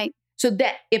Lord. Right. So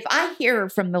that if I hear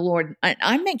from the Lord,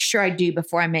 I make sure I do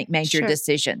before I make major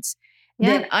decisions,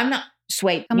 then I'm not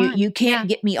swayed. You can't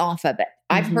get me off of it.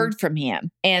 I've heard from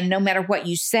him. And no matter what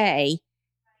you say,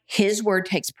 his word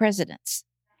takes precedence.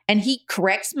 And he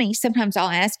corrects me. Sometimes I'll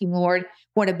ask him, Lord,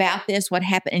 what about this? What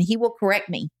happened? And he will correct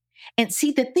me. And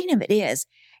see, the thing of it is,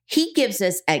 he gives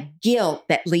us a guilt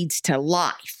that leads to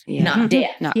life, not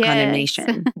death. Not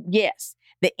condemnation. Yes.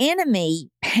 The enemy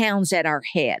pounds at our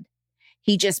head.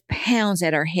 He just pounds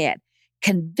at our head.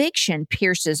 Conviction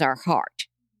pierces our heart.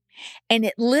 And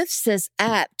it lifts us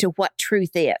up to what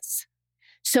truth is.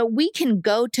 So we can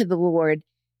go to the Lord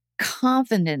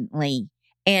confidently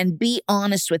and be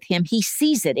honest with him. He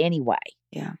sees it anyway.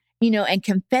 Yeah. And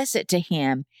confess it to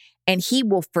him. And he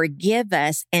will forgive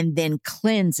us and then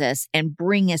cleanse us and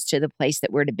bring us to the place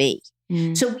that we're to be.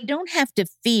 So we don't have to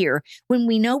fear when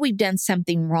we know we've done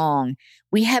something wrong.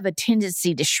 We have a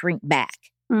tendency to shrink back,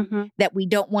 that we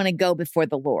don't want to go before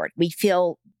the Lord. We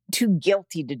feel too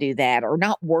guilty to do that or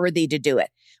not worthy to do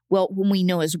it. Well, when we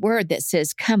know his word that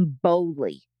says, come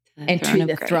boldly into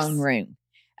the throne room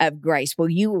of grace, well,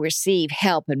 you will receive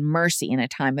help and mercy in a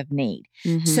time of need.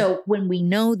 So when we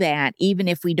know that, even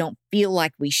if we don't feel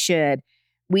like we should,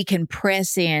 we can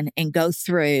press in and go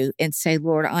through and say,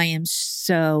 Lord, I am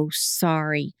so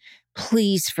sorry.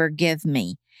 Please forgive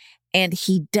me. And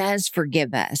he does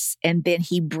forgive us. And then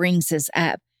he brings us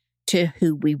up to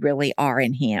who we really are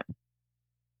in him.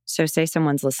 So say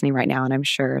someone's listening right now, and I'm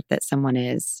sure that someone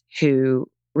is, who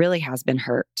really has been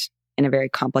hurt in a very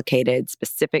complicated,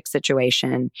 specific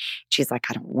situation. She's like,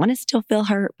 I don't want to still feel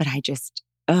hurt, but I just,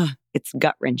 it's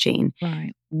gut-wrenching.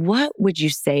 Right. What would you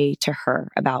say to her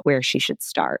about where she should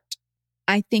start?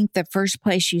 I think the first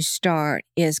place you start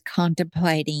is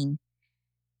contemplating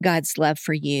God's love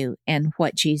for you and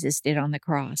what Jesus did on the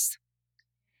cross.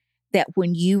 That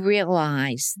when you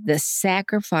realize the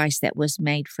sacrifice that was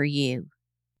made for you,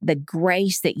 the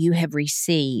grace that you have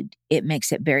received, it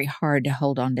makes it very hard to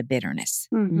hold on to bitterness.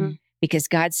 Because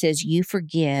God says you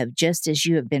forgive just as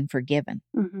you have been forgiven.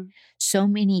 So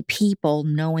many people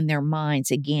know in their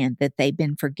minds, again, that they've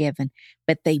been forgiven,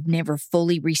 but they've never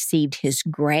fully received his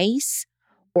grace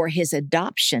or his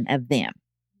adoption of them.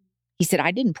 He said,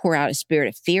 I didn't pour out a spirit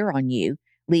of fear on you,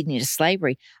 leading you to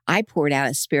slavery. I poured out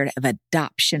a spirit of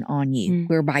adoption on you,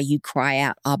 whereby you cry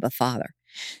out, Abba, Father.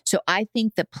 So I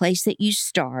think the place that you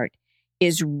start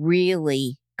is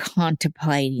really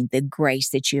contemplating the grace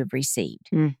that you have received.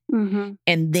 And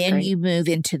then you move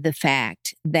into the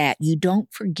fact that you don't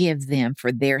forgive them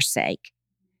for their sake.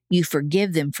 You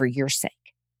forgive them for your sake.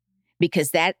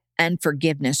 Because that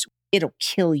unforgiveness, it'll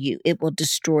kill you. It will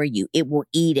destroy you. It will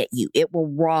eat at you. It will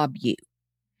rob you.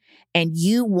 And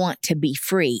you want to be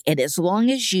free. And as long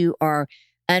as you are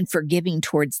unforgiving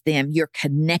towards them, you're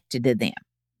connected to them.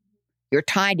 You're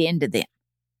tied into them.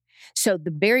 So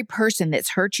the very person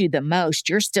that's hurt you the most,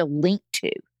 you're still linked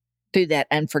to through that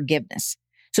unforgiveness.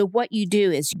 So what you do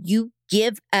is you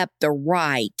give up the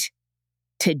right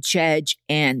to judge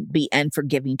and be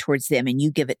unforgiving towards them, and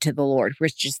you give it to the Lord,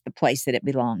 which is the place that it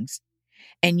belongs.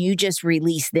 And you just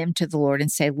release them to the Lord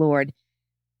and say, Lord,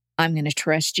 I'm going to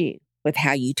trust you with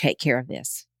how you take care of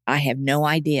this. I have no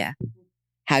idea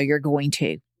how you're going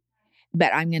to,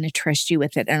 but I'm going to trust you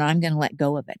with it, and I'm going to let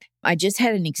go of it. I just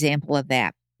had an example of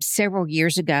that. Several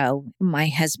years ago, my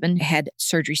husband had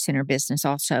surgery center business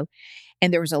also,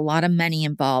 and there was a lot of money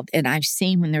involved. And I've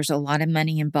seen when there's a lot of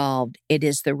money involved, it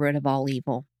is the root of all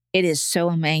evil. It is so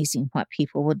amazing what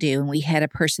people will do. And we had a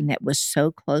person that was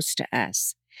so close to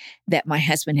us that my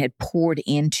husband had poured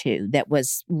into, that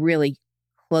was really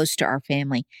close to our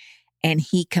family. And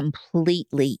he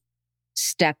completely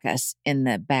stuck us in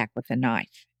the back with a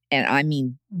knife. And I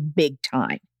mean, big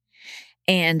time.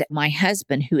 And my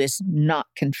husband, who is not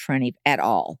confrontive at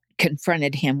all,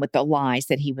 confronted him with the lies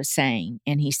that he was saying.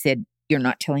 And he said, "You're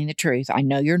not telling the truth. I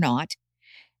know you're not.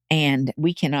 And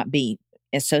we cannot be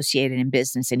associated in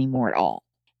business anymore at all."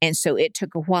 And so it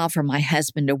took a while for my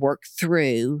husband to work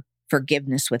through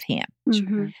forgiveness with him.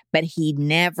 Mm-hmm. But he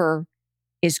never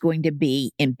is going to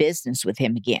be in business with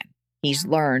him again. He's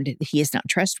learned that he is not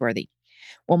trustworthy.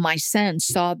 Well, my son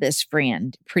saw this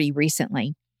friend pretty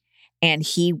recently, and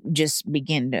he just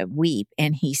began to weep.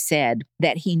 And he said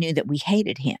that he knew that we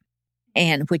hated him,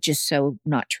 and which is so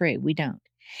not true. We don't.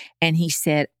 And he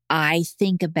said, "I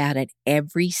think about it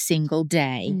every single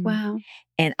day. Wow.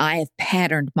 And I have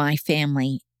patterned my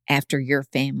family after your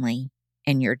family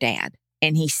and your dad."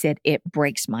 And he said, "It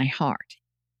breaks my heart."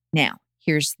 Now,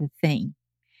 here's the thing.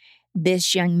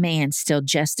 This young man still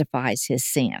justifies his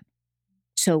sin.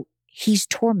 So he's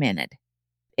tormented.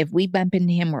 If we bump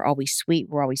into him, we're always sweet,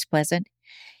 we're always pleasant.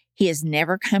 He has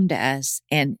never come to us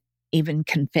and even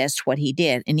confessed what he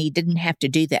did. And he didn't have to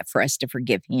do that for us to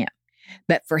forgive him.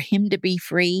 But for him to be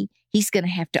free, he's going to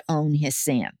have to own his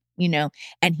sin,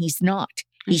 and he's not.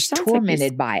 He's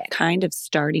tormented by it. Kind of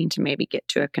starting to maybe get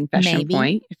to a confession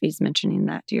point if he's mentioning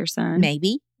that to your son.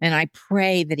 Maybe. And I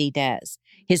pray that he does.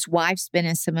 His wife's been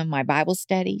in some of my Bible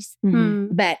studies,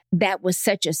 but that was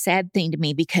such a sad thing to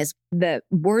me because the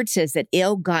word says that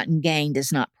ill-gotten gain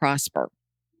does not prosper.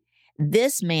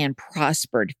 This man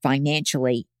prospered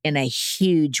financially in a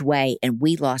huge way, and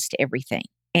we lost everything.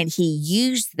 And he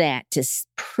used that to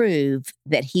prove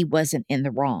that he wasn't in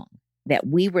the wrong, that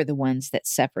we were the ones that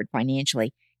suffered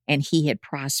financially, and he had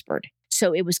prospered.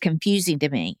 So it was confusing to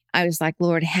me. I was like,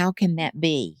 "Lord, how can that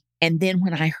be?" And then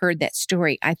when I heard that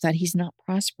story, I thought, he's not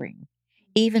prospering.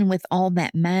 Even with all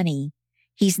that money,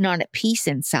 he's not at peace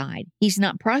inside. He's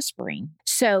not prospering.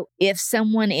 So if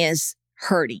someone is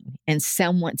hurting and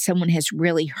someone has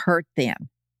really hurt them,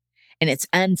 and it's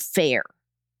unfair,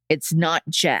 it's not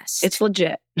just. It's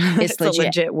legit. It's a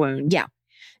legit wound. Yeah.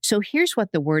 So here's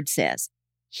what the word says.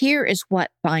 Here is what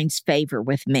finds favor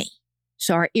with me.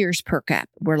 So our ears perk up.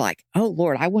 We're like, "Oh,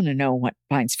 Lord, I want to know what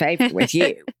finds favor with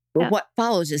you." But what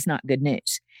follows is not good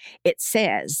news. It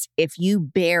says, if you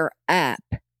bear up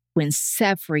when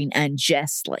suffering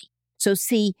unjustly. So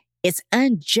see, it's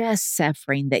unjust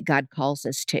suffering that God calls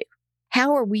us to.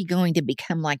 How are we going to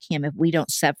become like him if we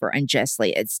don't suffer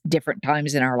unjustly at different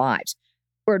times in our lives?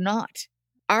 We're not.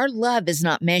 Our love is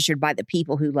not measured by the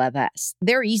people who love us.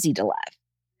 They're easy to love.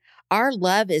 Our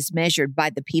love is measured by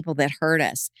the people that hurt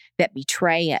us, that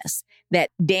betray us,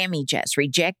 that damage us,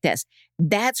 reject us.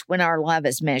 That's when our love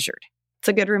is measured. It's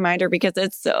a good reminder because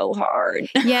it's so hard.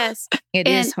 Yes. It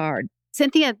is hard.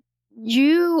 Cynthia,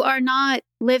 you are not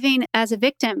living as a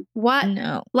victim. What?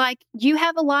 No. Like, you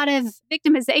have a lot of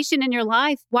victimization in your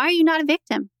life. Why are you not a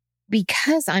victim?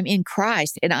 Because I'm in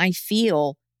Christ and I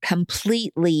feel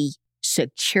completely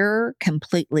secure,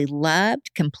 completely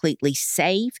loved, completely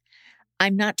safe.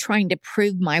 I'm not trying to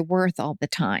prove my worth all the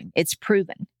time. It's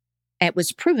proven. It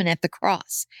was proven at the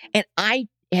cross. And I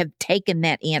have taken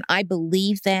that in. I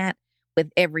believe that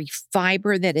with every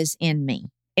fiber that is in me.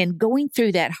 And going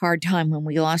through that hard time when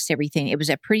we lost everything, it was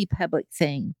a pretty public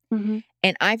thing.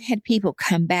 And I've had people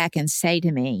come back and say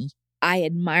to me, "I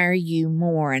admire you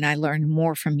more and I learned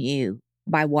more from you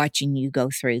by watching you go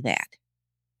through that."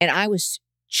 And I was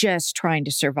just trying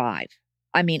to survive.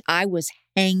 I mean, I was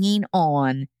hanging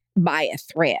on by a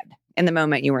thread. In the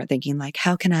moment, you weren't thinking like,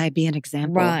 how can I be an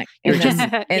example? Right. You're just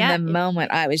In the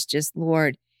moment, I was just,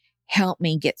 "Lord, help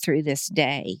me get through this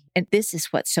day." And this is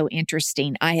what's so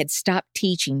interesting. I had stopped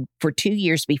teaching for 2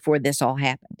 years before this all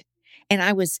happened. And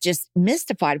I was just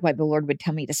mystified why the Lord would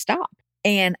tell me to stop.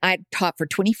 And I taught for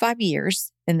 25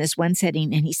 years in this one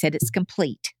setting, and he said, "It's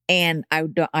complete. And I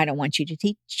don't want you to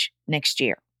teach next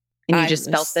year." And you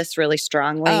just felt this really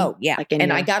strongly. Oh, yeah.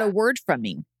 And I got a word from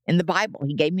him in the Bible.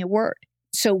 He gave me a word.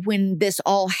 So when this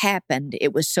all happened,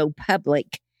 it was so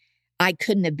public, I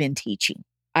couldn't have been teaching.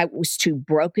 I was too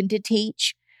broken to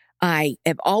teach. I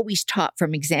have always taught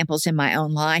from examples in my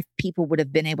own life. People would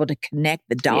have been able to connect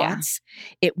the dots.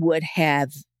 Yeah.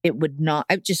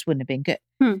 It just wouldn't have been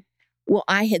good. Well,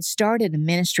 I had started a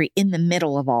ministry in the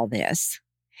middle of all this,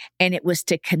 and it was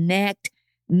to connect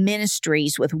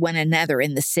ministries with one another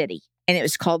in the city. And it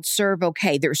was called Serve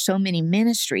OK. There were so many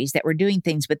ministries that were doing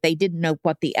things, but they didn't know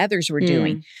what the others were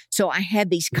doing. So I had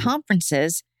these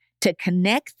conferences to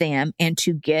connect them and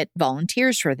to get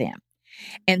volunteers for them.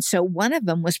 And so one of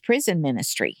them was prison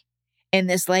ministry. And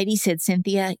this lady said,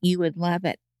 "Cynthia, you would love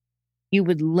it. You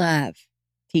would love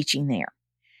teaching there."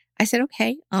 I said,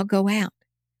 "Okay, I'll go out."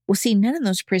 Well, see, none of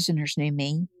those prisoners knew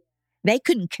me. They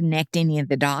couldn't connect any of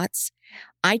the dots.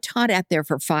 I taught out there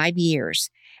for 5 years.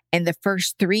 And the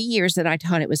first 3 years that I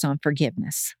taught, it was on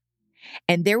forgiveness.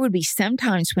 And there would be some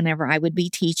times whenever I would be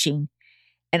teaching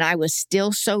and I was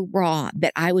still so raw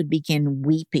that I would begin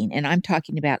weeping. And I'm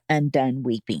talking about undone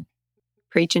weeping.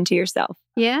 Preaching to yourself.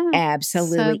 Yeah.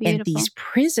 Absolutely. So And these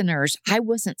prisoners, I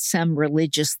wasn't some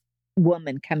religious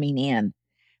woman coming in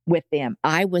with them.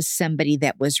 I was somebody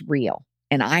that was real.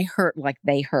 And I hurt like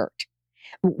they hurt.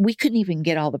 We couldn't even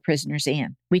get all the prisoners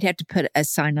in. We'd have to put a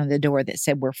sign on the door that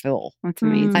said we're full. That's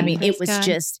amazing. I mean, Praise it was God.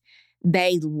 just,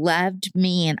 they loved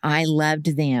me and I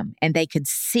loved them. And they could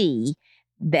see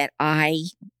that I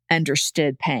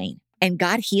understood pain. And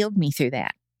God healed me through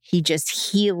that. He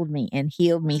just healed me and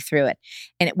healed me through it.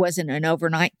 And it wasn't an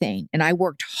overnight thing. And I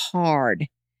worked hard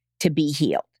to be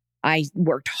healed. I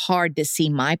worked hard to see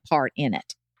my part in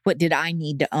it. What did I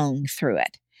need to own through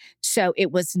it? So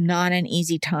it was not an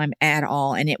easy time at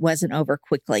all. And it wasn't over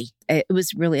quickly. It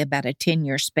was really about a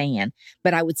 10-year span.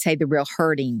 But I would say the real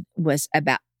hurting was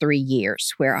about 3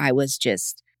 years where I was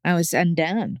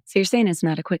undone. So you're saying it's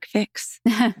not a quick fix.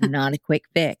 Not a quick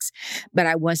fix. But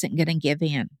I wasn't going to give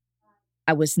in.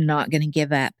 I was not going to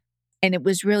give up. And it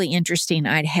was really interesting.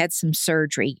 I'd had some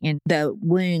surgery and the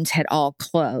wounds had all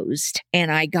closed.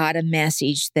 And I got a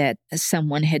message that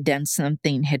someone had done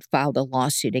something, had filed a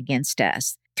lawsuit against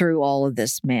us through all of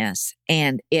this mess.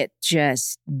 And it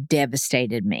just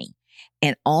devastated me.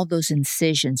 And all those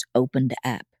incisions opened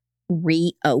up,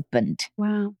 reopened,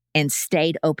 Wow. and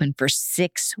stayed open for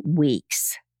 6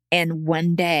 weeks. And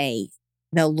one day,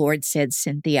 the Lord said,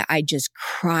 Cynthia, I just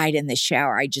cried in the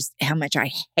shower. How much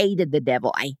I hated the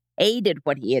devil. I hated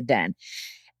what he had done.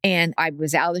 And I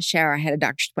was out of the shower. I had a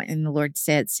doctor's appointment. And the Lord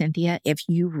said, Cynthia, if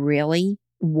you really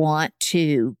want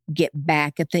to get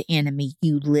back at the enemy,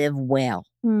 you live well.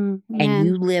 And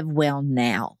you live well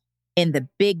now in the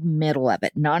big middle of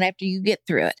it, not after you get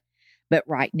through it, but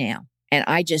right now. And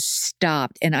I just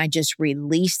stopped and I just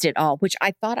released it all, which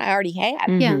I thought I already had.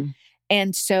 Yeah. Mhm.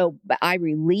 And so but I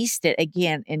released it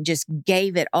again and just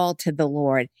gave it all to the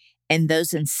Lord. And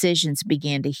those incisions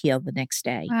began to heal the next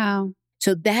day. Wow.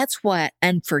 So that's what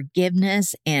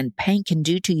unforgiveness and pain can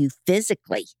do to you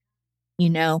physically,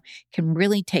 can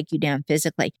really take you down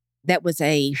physically. That was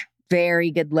a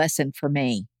very good lesson for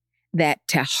me, that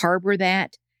to harbor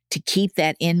that, to keep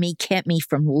that in me, kept me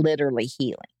from literally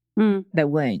healing the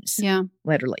wounds. Yeah.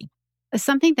 Literally.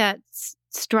 Something that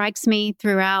strikes me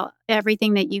throughout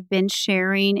everything that you've been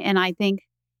sharing, and I think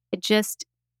it just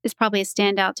is probably a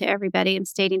standout to everybody. I'm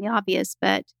stating the obvious,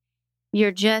 but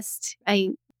you're just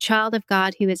a child of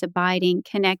God who is abiding,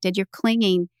 connected. You're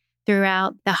clinging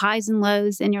throughout the highs and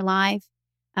lows in your life,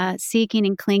 seeking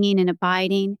and clinging and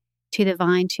abiding to the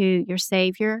vine, to your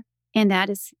Savior. And that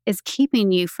is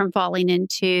keeping you from falling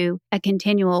into a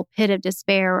continual pit of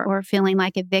despair or feeling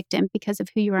like a victim because of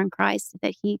who you are in Christ,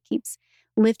 that He keeps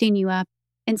lifting you up.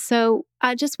 And so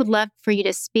I just would love for you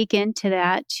to speak into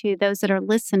that to those that are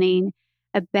listening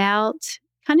about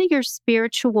kind of your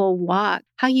spiritual walk,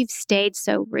 how you've stayed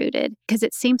so rooted, because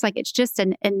it seems like it's just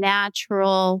a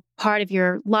natural part of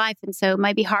your life. And so it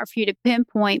might be hard for you to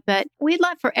pinpoint, but we'd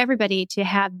love for everybody to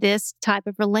have this type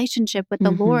of relationship with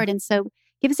the Lord. And so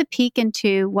give us a peek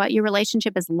into what your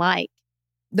relationship is like.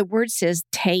 The word says,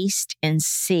 taste and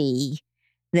see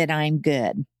that I'm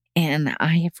good. And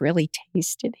I have really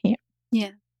tasted Him.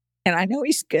 Yeah. And I know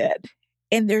He's good.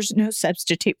 And there's no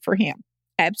substitute for Him.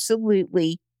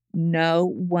 Absolutely no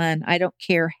one. I don't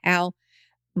care how.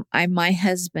 My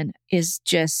husband is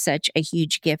just such a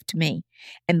huge gift to me.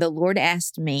 And the Lord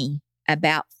asked me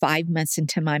about 5 months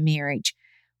into my marriage,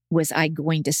 was I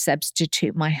going to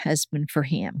substitute my husband for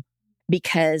him?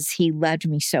 Because he loved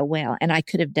me so well. And I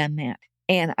could have done that.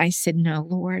 And I said, no,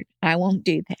 Lord, I won't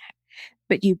do that.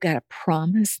 But you've got to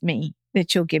promise me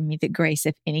that you'll give me the grace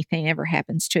if anything ever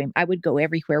happens to him. I would go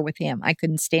everywhere with him. I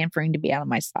couldn't stand for him to be out of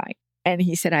my sight. And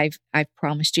he said, I've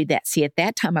promised you that. See, at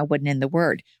that time, I wasn't in the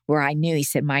Word where I knew. He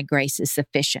said, my grace is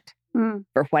sufficient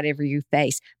for whatever you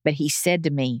face. But he said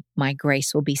to me, my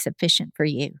grace will be sufficient for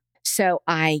you. So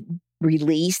I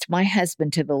released my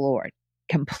husband to the Lord,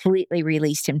 completely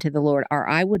released him to the Lord, or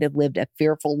I would have lived a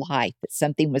fearful life that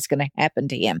something was going to happen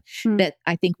to him. That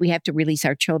I think we have to release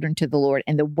our children to the Lord.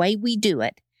 And the way we do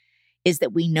it is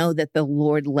that we know that the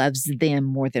Lord loves them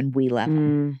more than we love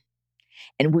them.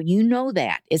 And when you know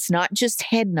that, it's not just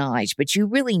head knowledge, but you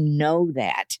really know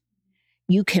that,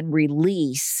 you can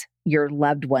release your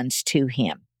loved ones to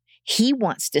Him. He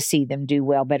wants to see them do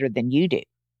well better than you do.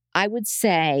 I would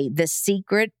say the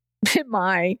secret to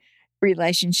my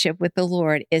relationship with the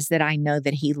Lord is that I know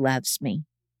that He loves me.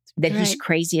 that he's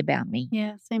crazy about me.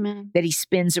 Yes, amen. That he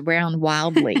spins around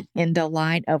wildly in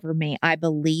delight over me. I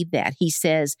believe that. He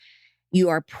says, you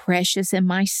are precious in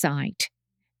my sight.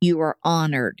 You are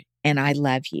honored, and I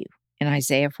love you. In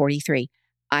Isaiah 43,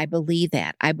 I believe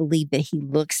that. I believe that he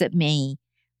looks at me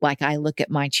like I look at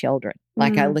my children,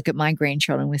 like I look at my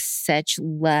grandchildren with such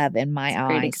love in my eyes.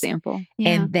 Great example. Yeah.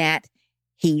 And that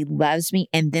he loves me,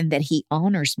 and then that he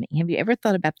honors me. Have you ever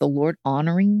thought about the Lord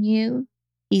honoring you?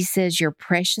 He says, you're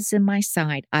precious in my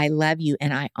sight. I love you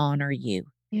and I honor you.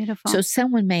 Beautiful. So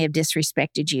someone may have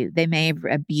disrespected you. They may have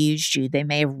abused you. They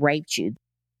may have raped you.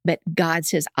 But God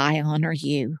says, I honor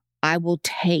you. I will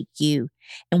take you.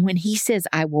 And when he says,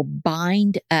 I will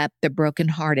bind up the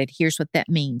brokenhearted, here's what that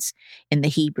means in the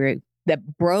Hebrew. The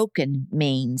broken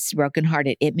means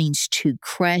brokenhearted. It means to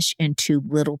crush into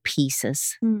little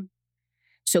pieces.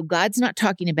 So God's not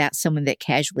talking about someone that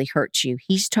casually hurts you.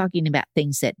 He's talking about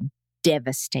things that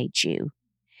devastate you.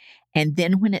 And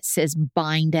then when it says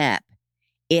bind up,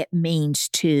 it means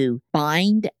to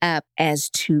bind up as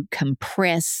to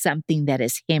compress something that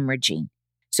is hemorrhaging.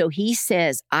 So he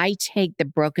says, I take the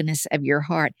brokenness of your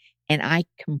heart and I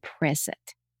compress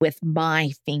it with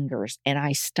my fingers and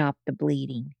I stop the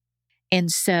bleeding.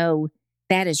 And so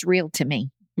that is real to me.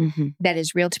 That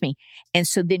is real to me. And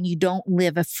so then you don't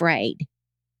live afraid.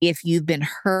 If you've been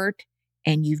hurt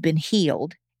and you've been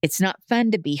healed, it's not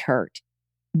fun to be hurt.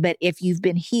 But if you've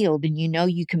been healed and you know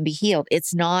you can be healed,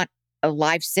 it's not a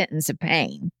life sentence of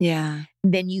pain. Yeah.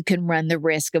 Then you can run the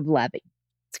risk of loving.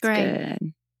 It's great.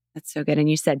 Good. That's so good. And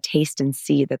you said taste and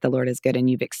see that the Lord is good and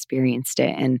you've experienced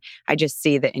it. And I just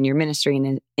see that in your ministry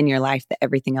and in your life that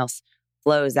everything else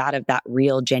flows out of that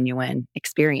real, genuine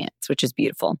experience, which is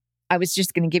beautiful. I was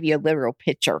just going to give you a literal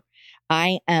picture.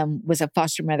 I was a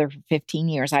foster mother for 15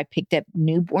 years. I picked up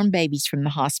newborn babies from the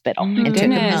hospital and took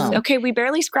them home. Okay, we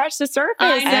barely scratched the surface.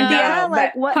 I know, Cynthia.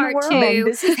 Like, what in the part world? two.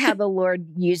 This is how the Lord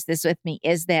used this with me,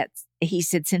 is that he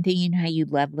said, Cynthia, you know how you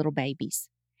love little babies.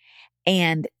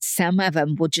 And some of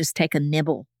them will just take a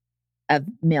nibble of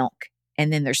milk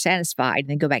and then they're satisfied and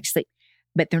then go back to sleep,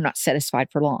 but they're not satisfied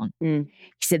for long. He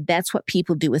said, that's what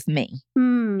people do with me.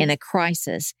 In a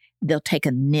crisis, they'll take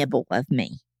a nibble of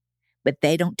me, but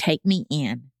they don't take me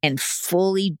in and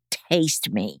fully taste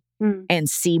me and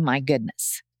see my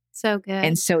goodness. So good.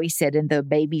 And so he said, and the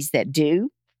babies that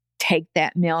do take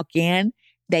that milk in,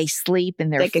 they sleep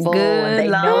and they're Take a full good and they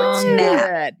know it's long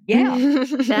nap. good. Yeah.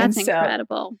 That's And so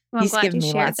incredible. Well, I'm he's glad given you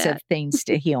me shared lots that. of things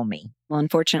to heal me. Well,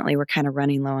 unfortunately, we're kind of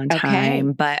running low on Okay.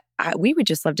 time, but we would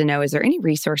just love to know, is there any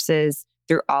resources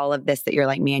through all of this that you're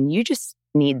like, man, you just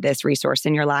need this resource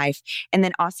in your life? And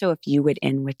then also if you would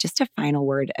end with just a final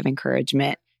word of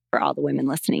encouragement for all the women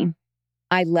listening.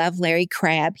 I love Larry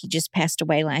Crabb. He just passed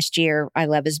away last year. I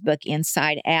love his book,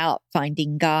 Inside Out,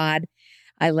 Finding God.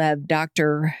 I love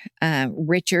Dr.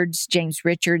 James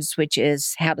Richards, which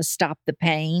is How to Stop the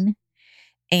Pain.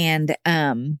 And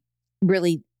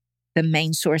really, the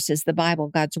main source is the Bible,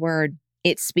 God's Word.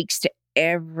 It speaks to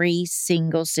every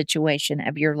single situation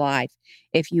of your life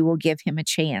if you will give him a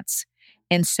chance.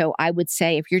 And so I would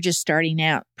say, if you're just starting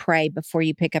out, pray before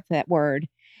you pick up that word,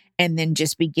 and then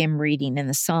just begin reading in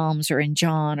the Psalms or in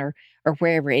John or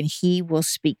wherever, and he will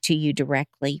speak to you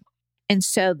directly. And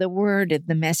so the word of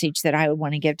the message that I would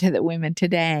want to give to the women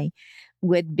today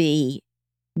would be,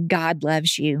 God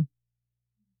loves you.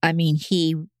 I mean,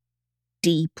 he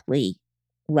deeply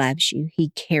loves you. He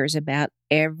cares about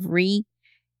every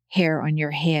hair on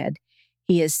your head.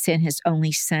 He has sent his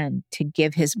only son to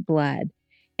give his blood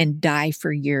and die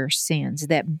for your sins,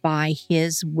 that by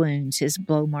his wounds, his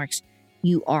blow marks,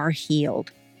 you are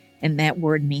healed. And that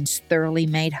word means thoroughly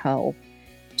made whole.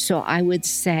 So I would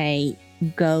say,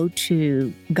 go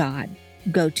to God,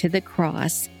 go to the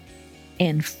cross,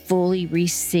 and fully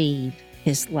receive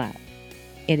his love.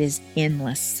 It is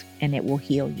endless and it will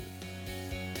heal you.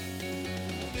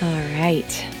 All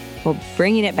right. Well,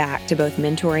 bringing it back to both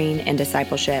mentoring and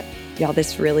discipleship, y'all,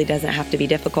 this really doesn't have to be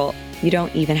difficult. You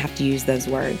don't even have to use those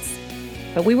words.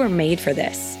 But we were made for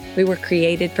this. We were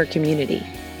created for community.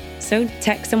 So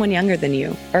text someone younger than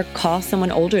you or call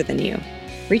someone older than you.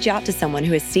 Reach out to someone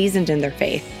who is seasoned in their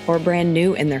faith or brand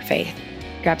new in their faith.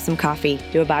 Grab some coffee,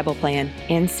 do a Bible plan,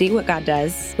 and see what God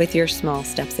does with your small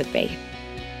steps of faith.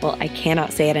 Well, I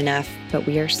cannot say it enough, but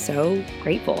we are so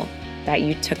grateful that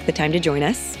you took the time to join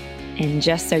us. And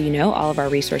just so you know, all of our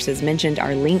resources mentioned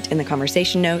are linked in the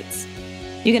conversation notes.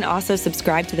 You can also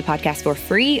subscribe to the podcast for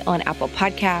free on Apple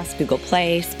Podcasts, Google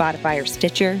Play, Spotify, or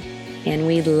Stitcher. And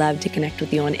we'd love to connect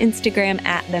with you on Instagram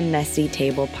at the Messy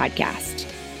Table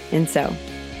Podcast. And so,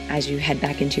 as you head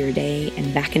back into your day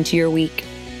and back into your week,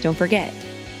 don't forget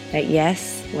that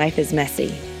yes, life is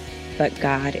messy, but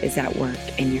God is at work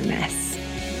in your mess.